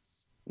here.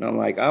 And I'm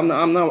like, I'm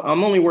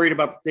only worried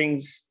about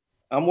things.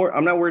 I'm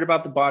not worried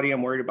about the body.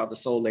 I'm worried about the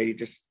soul, lady.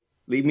 Just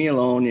leave me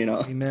alone,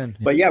 Amen.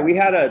 But yeah, we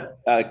had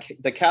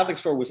the Catholic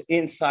store was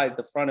inside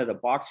the front of the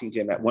boxing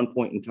gym at one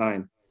point in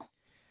time.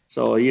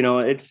 So,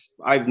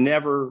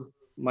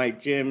 my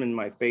gym and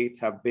my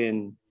faith have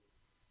been,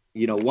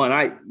 when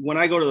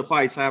I go to the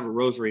fights, I have a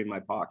rosary in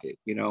my pocket,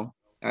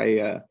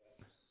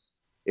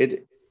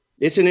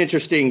 it's an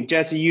interesting,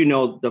 Jesse,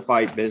 the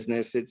fight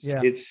business.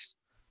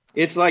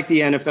 It's like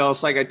the NFL.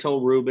 It's like I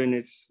told Ruben,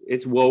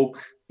 it's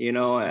woke,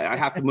 I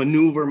have to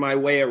maneuver my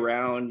way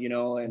around,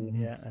 and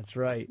yeah, that's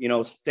right.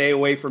 Stay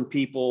away from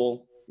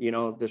people,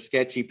 the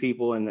sketchy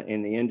people in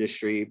the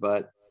industry.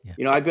 But,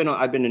 I've been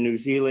to New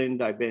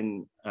Zealand. I've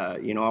been,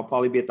 I'll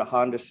probably be at the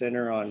Honda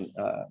Center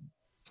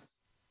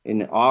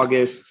in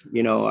August.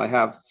 I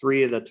have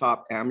 3 of the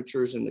top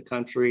amateurs in the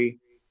country.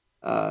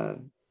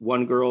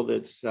 One girl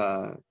that's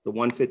the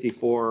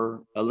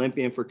 154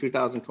 Olympian for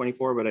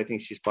 2024, but I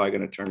think she's probably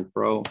going to turn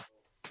pro.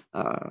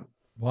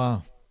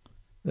 Wow.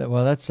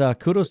 Well, that's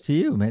kudos to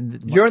you, man.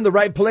 You're in the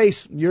right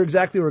place. You're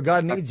exactly where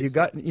God needs you.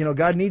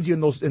 God needs you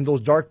in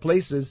those dark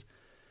places,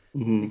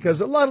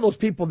 because a lot of those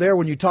people there,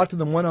 when you talk to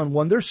them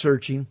one-on-one, they're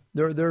searching.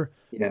 They're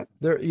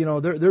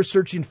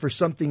searching for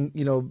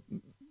something,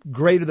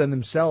 greater than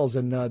themselves,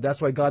 and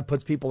that's why God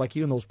puts people like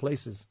you in those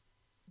places.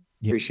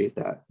 Appreciate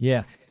that.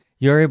 Yeah.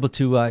 You're able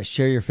to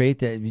share your faith.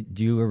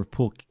 Do you ever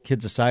pull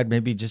kids aside,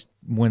 maybe just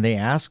when they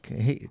ask?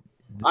 Hey,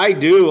 I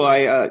do.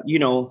 I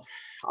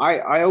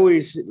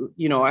always,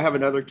 I have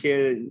another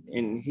kid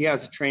and he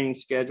has a training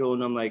schedule,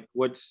 and I'm like,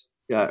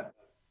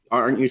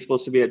 aren't you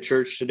supposed to be at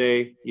church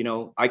today? You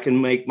know, I can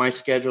make my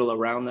schedule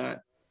around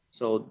that.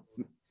 So,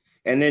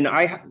 and then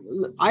I have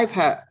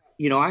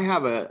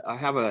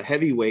a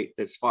heavyweight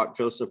that's fought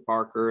Joseph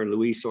Parker and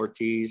Luis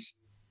Ortiz.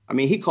 I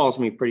mean, he calls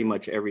me pretty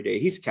much every day.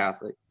 He's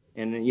Catholic.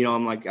 And then, you know,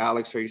 I'm like,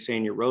 Alex, are you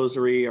saying your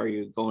rosary? Are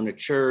you going to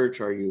church?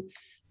 Are you,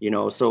 you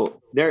know,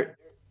 so there,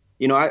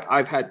 you know,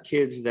 I've had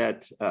kids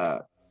that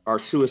are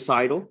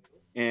suicidal,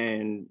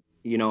 and,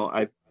 you know,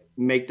 I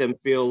make them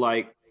feel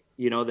like,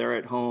 you know, they're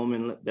at home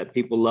and that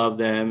people love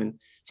them. And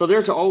so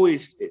there's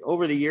always,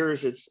 over the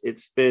years,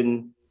 it's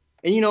been,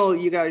 and, you know,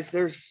 you guys,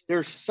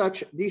 there's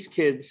such, these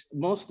kids,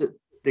 most of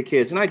the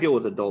kids, and I deal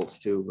with adults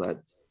too,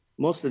 but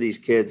most of these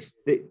kids,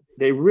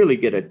 they really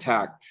get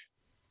attacked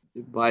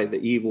by the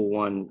evil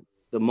one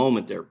the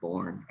moment they're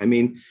born. I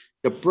mean,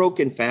 the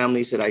broken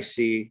families that I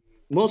see,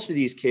 most of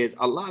these kids,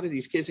 a lot of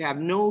these kids have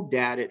no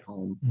dad at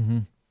home. Mm-hmm.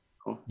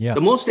 Yeah.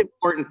 The most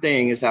important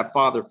thing is that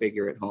father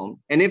figure at home.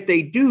 And if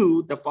they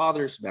do, the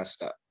father's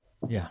messed up.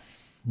 Yeah.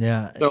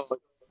 Yeah. So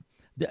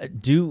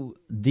do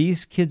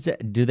these kids,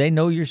 do they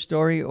know your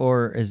story,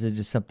 or is it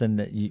just something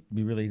that you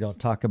really don't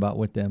talk about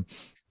with them?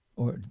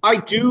 Or I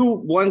do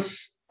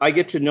once I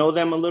get to know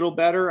them a little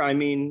better. I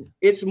mean,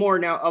 it's more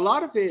now, a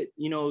lot of it,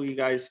 you know, you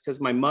guys, because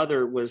my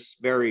mother was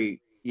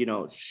very, you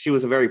know, she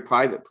was a very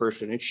private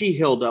person, and she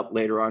healed up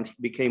later on. She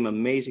became an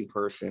amazing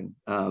person.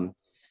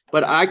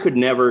 But I could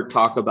never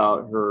talk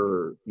about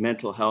her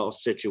mental health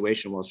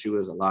situation while she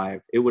was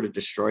alive. It would have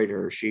destroyed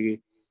her. She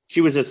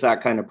was just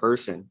that kind of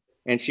person,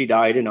 and she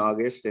died in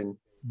August. And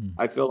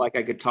I feel like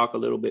I could talk a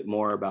little bit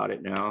more about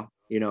it now,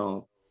 you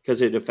know,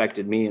 because it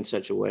affected me in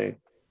such a way.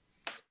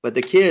 But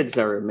the kids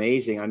are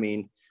amazing. I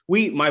mean,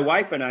 my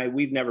wife and I,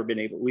 we've never been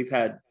able, we've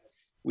had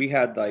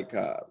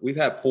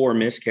 4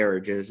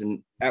 miscarriages.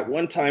 And at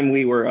one time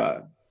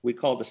we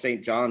called the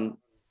St. John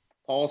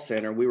Paul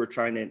Center. We were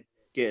trying to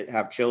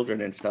have children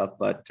and stuff,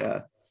 but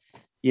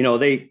you know,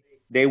 they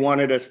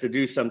wanted us to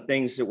do some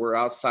things that were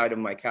outside of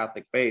my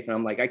Catholic faith. And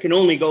I'm like, I can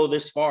only go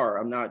this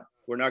far.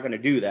 We're not going to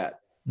do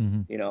that.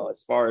 Mm-hmm. You know,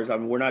 as far as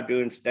we're not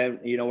doing STEM,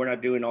 you know, we're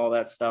not doing all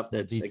that stuff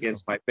that's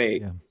against my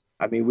faith. Yeah.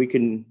 I mean, we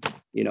can,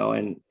 you know,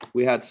 and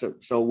we had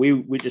so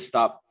we just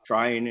stopped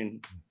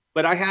trying.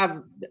 But I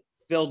have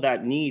filled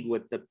that need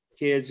with the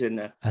kids,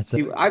 and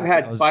I've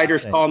had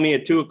fighters call me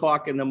at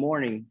 2:00 in the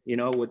morning, you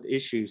know, with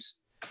issues.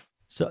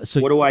 So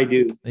what do I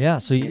do? Yeah.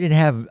 So you didn't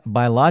have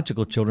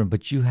biological children,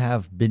 but you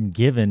have been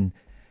given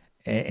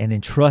and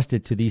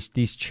entrusted to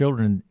these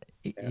children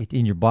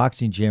in your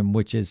boxing gym,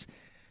 which is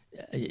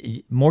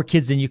more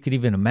kids than you could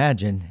even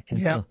imagine. And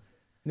yeah.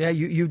 Yeah,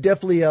 you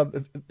definitely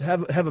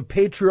have a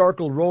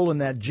patriarchal role in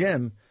that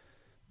gym,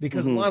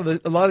 because a lot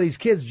of these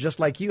kids, just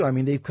like you, I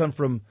mean, they've come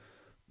from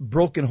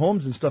broken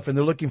homes and stuff, and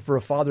they're looking for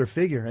a father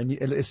figure. And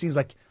it seems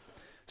like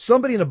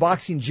somebody in a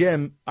boxing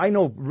gym, I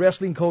know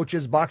wrestling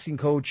coaches, boxing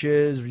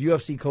coaches,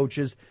 UFC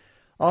coaches,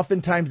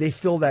 oftentimes they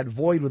fill that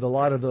void with a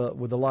lot of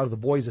the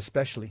boys,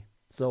 especially.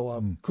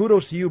 So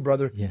kudos to you,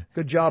 brother. Yeah.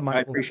 Good job,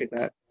 Michael. I appreciate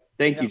that.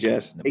 Thank you,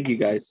 Jess. Thank you,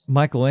 guys.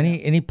 Michael,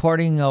 any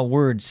parting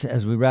words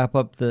as we wrap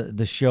up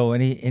the show?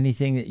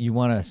 Anything that you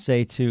want to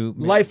say to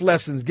life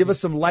lessons? Give us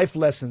some life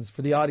lessons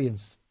for the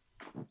audience.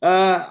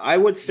 I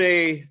would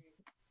say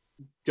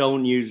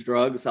don't use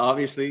drugs.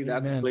 Obviously,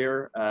 that's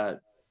clear.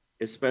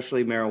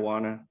 Especially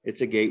marijuana.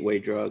 It's a gateway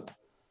drug.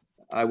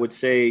 I would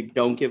say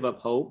don't give up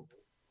hope.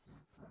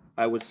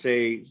 I would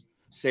say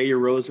your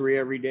rosary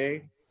every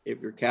day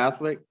if you're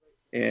Catholic.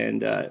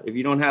 And if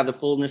you don't have the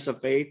fullness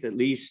of faith, at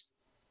least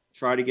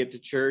try to get to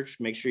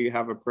church. Make sure you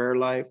have a prayer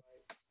life.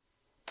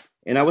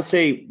 And I would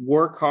say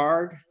work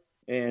hard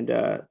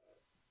and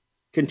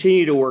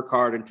continue to work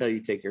hard until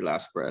you take your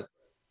last breath.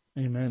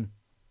 Amen.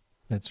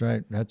 That's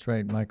right. That's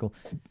right, Michael.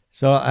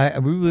 So I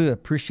really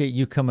appreciate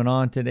you coming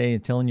on today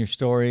and telling your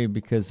story,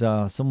 because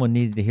someone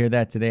needed to hear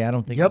that today. I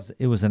don't think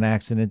it was an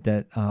accident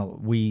that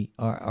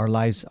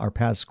our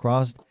paths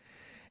crossed.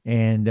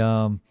 And,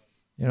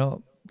 you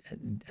know,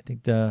 I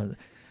think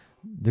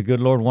the good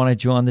Lord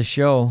wanted you on the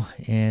show.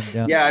 And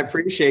yeah, I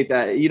appreciate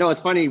that. You know,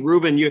 it's funny,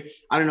 Ruben,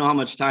 I don't know how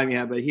much time you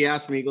have, but he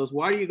asked me, he goes,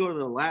 why do you go to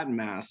the Latin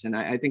Mass? And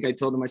I think I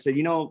told him, I said,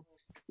 you know,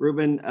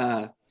 Ruben,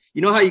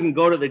 you know how you can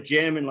go to the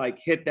gym and like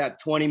hit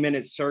that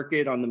 20-minute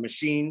circuit on the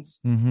machines,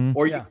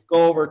 or you can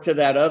go over to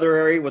that other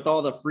area with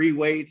all the free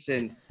weights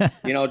and,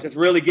 you know, just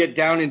really get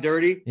down and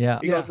dirty. Yeah.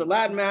 He goes, the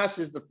Latin Mass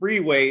is the free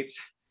weights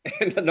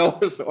and the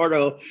Novus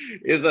Ordo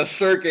is the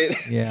circuit,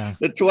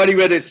 the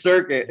 20-minute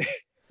circuit.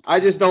 I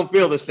just don't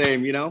feel the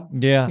same, you know?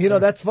 Yeah. You know,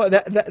 that's fun.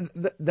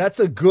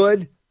 That's a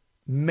good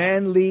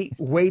manly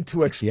way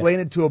to explain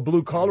it to a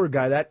blue collar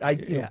guy.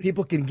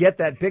 People can get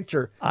that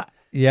picture.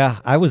 Yeah,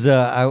 I was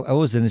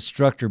an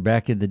instructor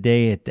back in the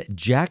day at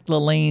Jack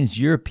LaLanne's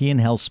European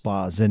Health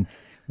Spas, and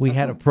we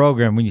had a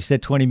program. When you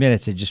said 20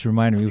 minutes, it just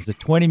reminded me. It was a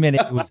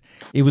 20-minute.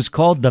 It was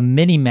called the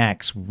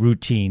Minimax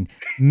routine: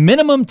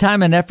 minimum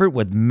time and effort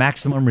with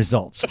maximum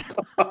results.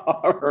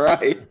 All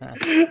right,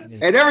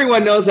 and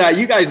everyone knows that.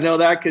 You guys know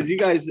that because you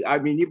guys. I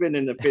mean, you've been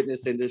in the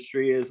fitness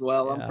industry as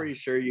well. Yeah. I'm pretty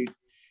sure you,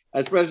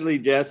 especially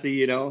Jesse.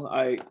 You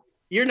know,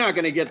 you're not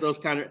going to get those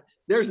kind of.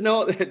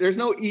 there's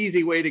no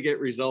easy way to get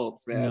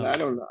results, man. No.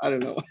 I don't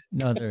know.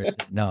 No, there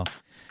isn't. No.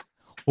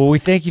 Well, we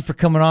thank you for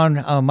coming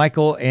on,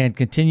 Michael, and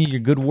continue your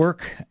good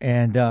work.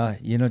 And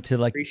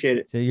Appreciate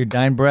it. to your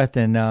dying breath.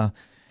 And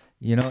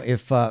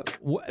if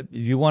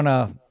you want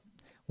to,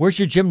 where's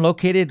your gym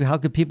located? How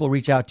could people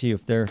reach out to you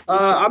if they're?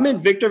 I'm in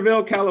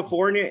Victorville,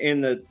 California,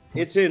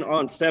 it's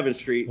on 7th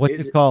Street. What's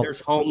it called? There's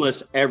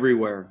homeless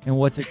everywhere. And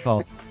what's it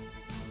called?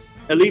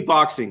 Elite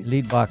Boxing.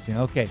 Elite Boxing.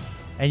 Okay.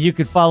 And you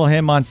can follow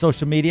him on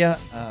social media,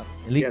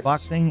 Elite Yes.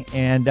 Boxing.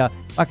 And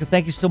Michael,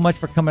 thank you so much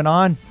for coming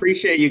on.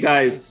 Appreciate you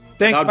guys.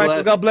 Thanks, God Michael.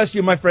 bless. God bless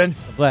you, my friend.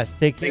 Bless.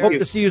 Take care. Thank Hope you.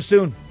 to see you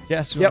soon.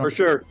 Yes. Yep. For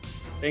sure.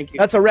 Thank you.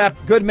 That's a wrap.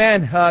 Good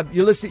man.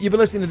 You've been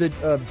listening to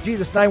the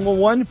Jesus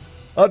 911.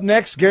 Up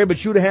next, Gary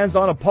Bachuda, Hands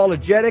On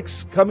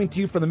Apologetics, coming to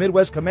you from the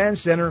Midwest Command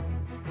Center.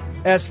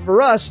 As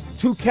for us,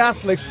 two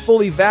Catholics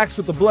fully vaxxed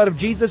with the blood of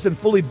Jesus and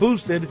fully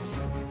boosted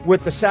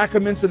with the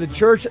sacraments of the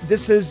church,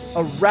 this is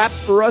a wrap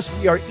for us.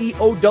 We are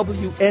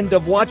EOW, end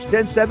of watch,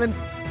 10-7.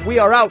 We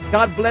are out.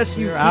 God bless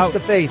you. We're Keep out. the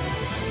faith.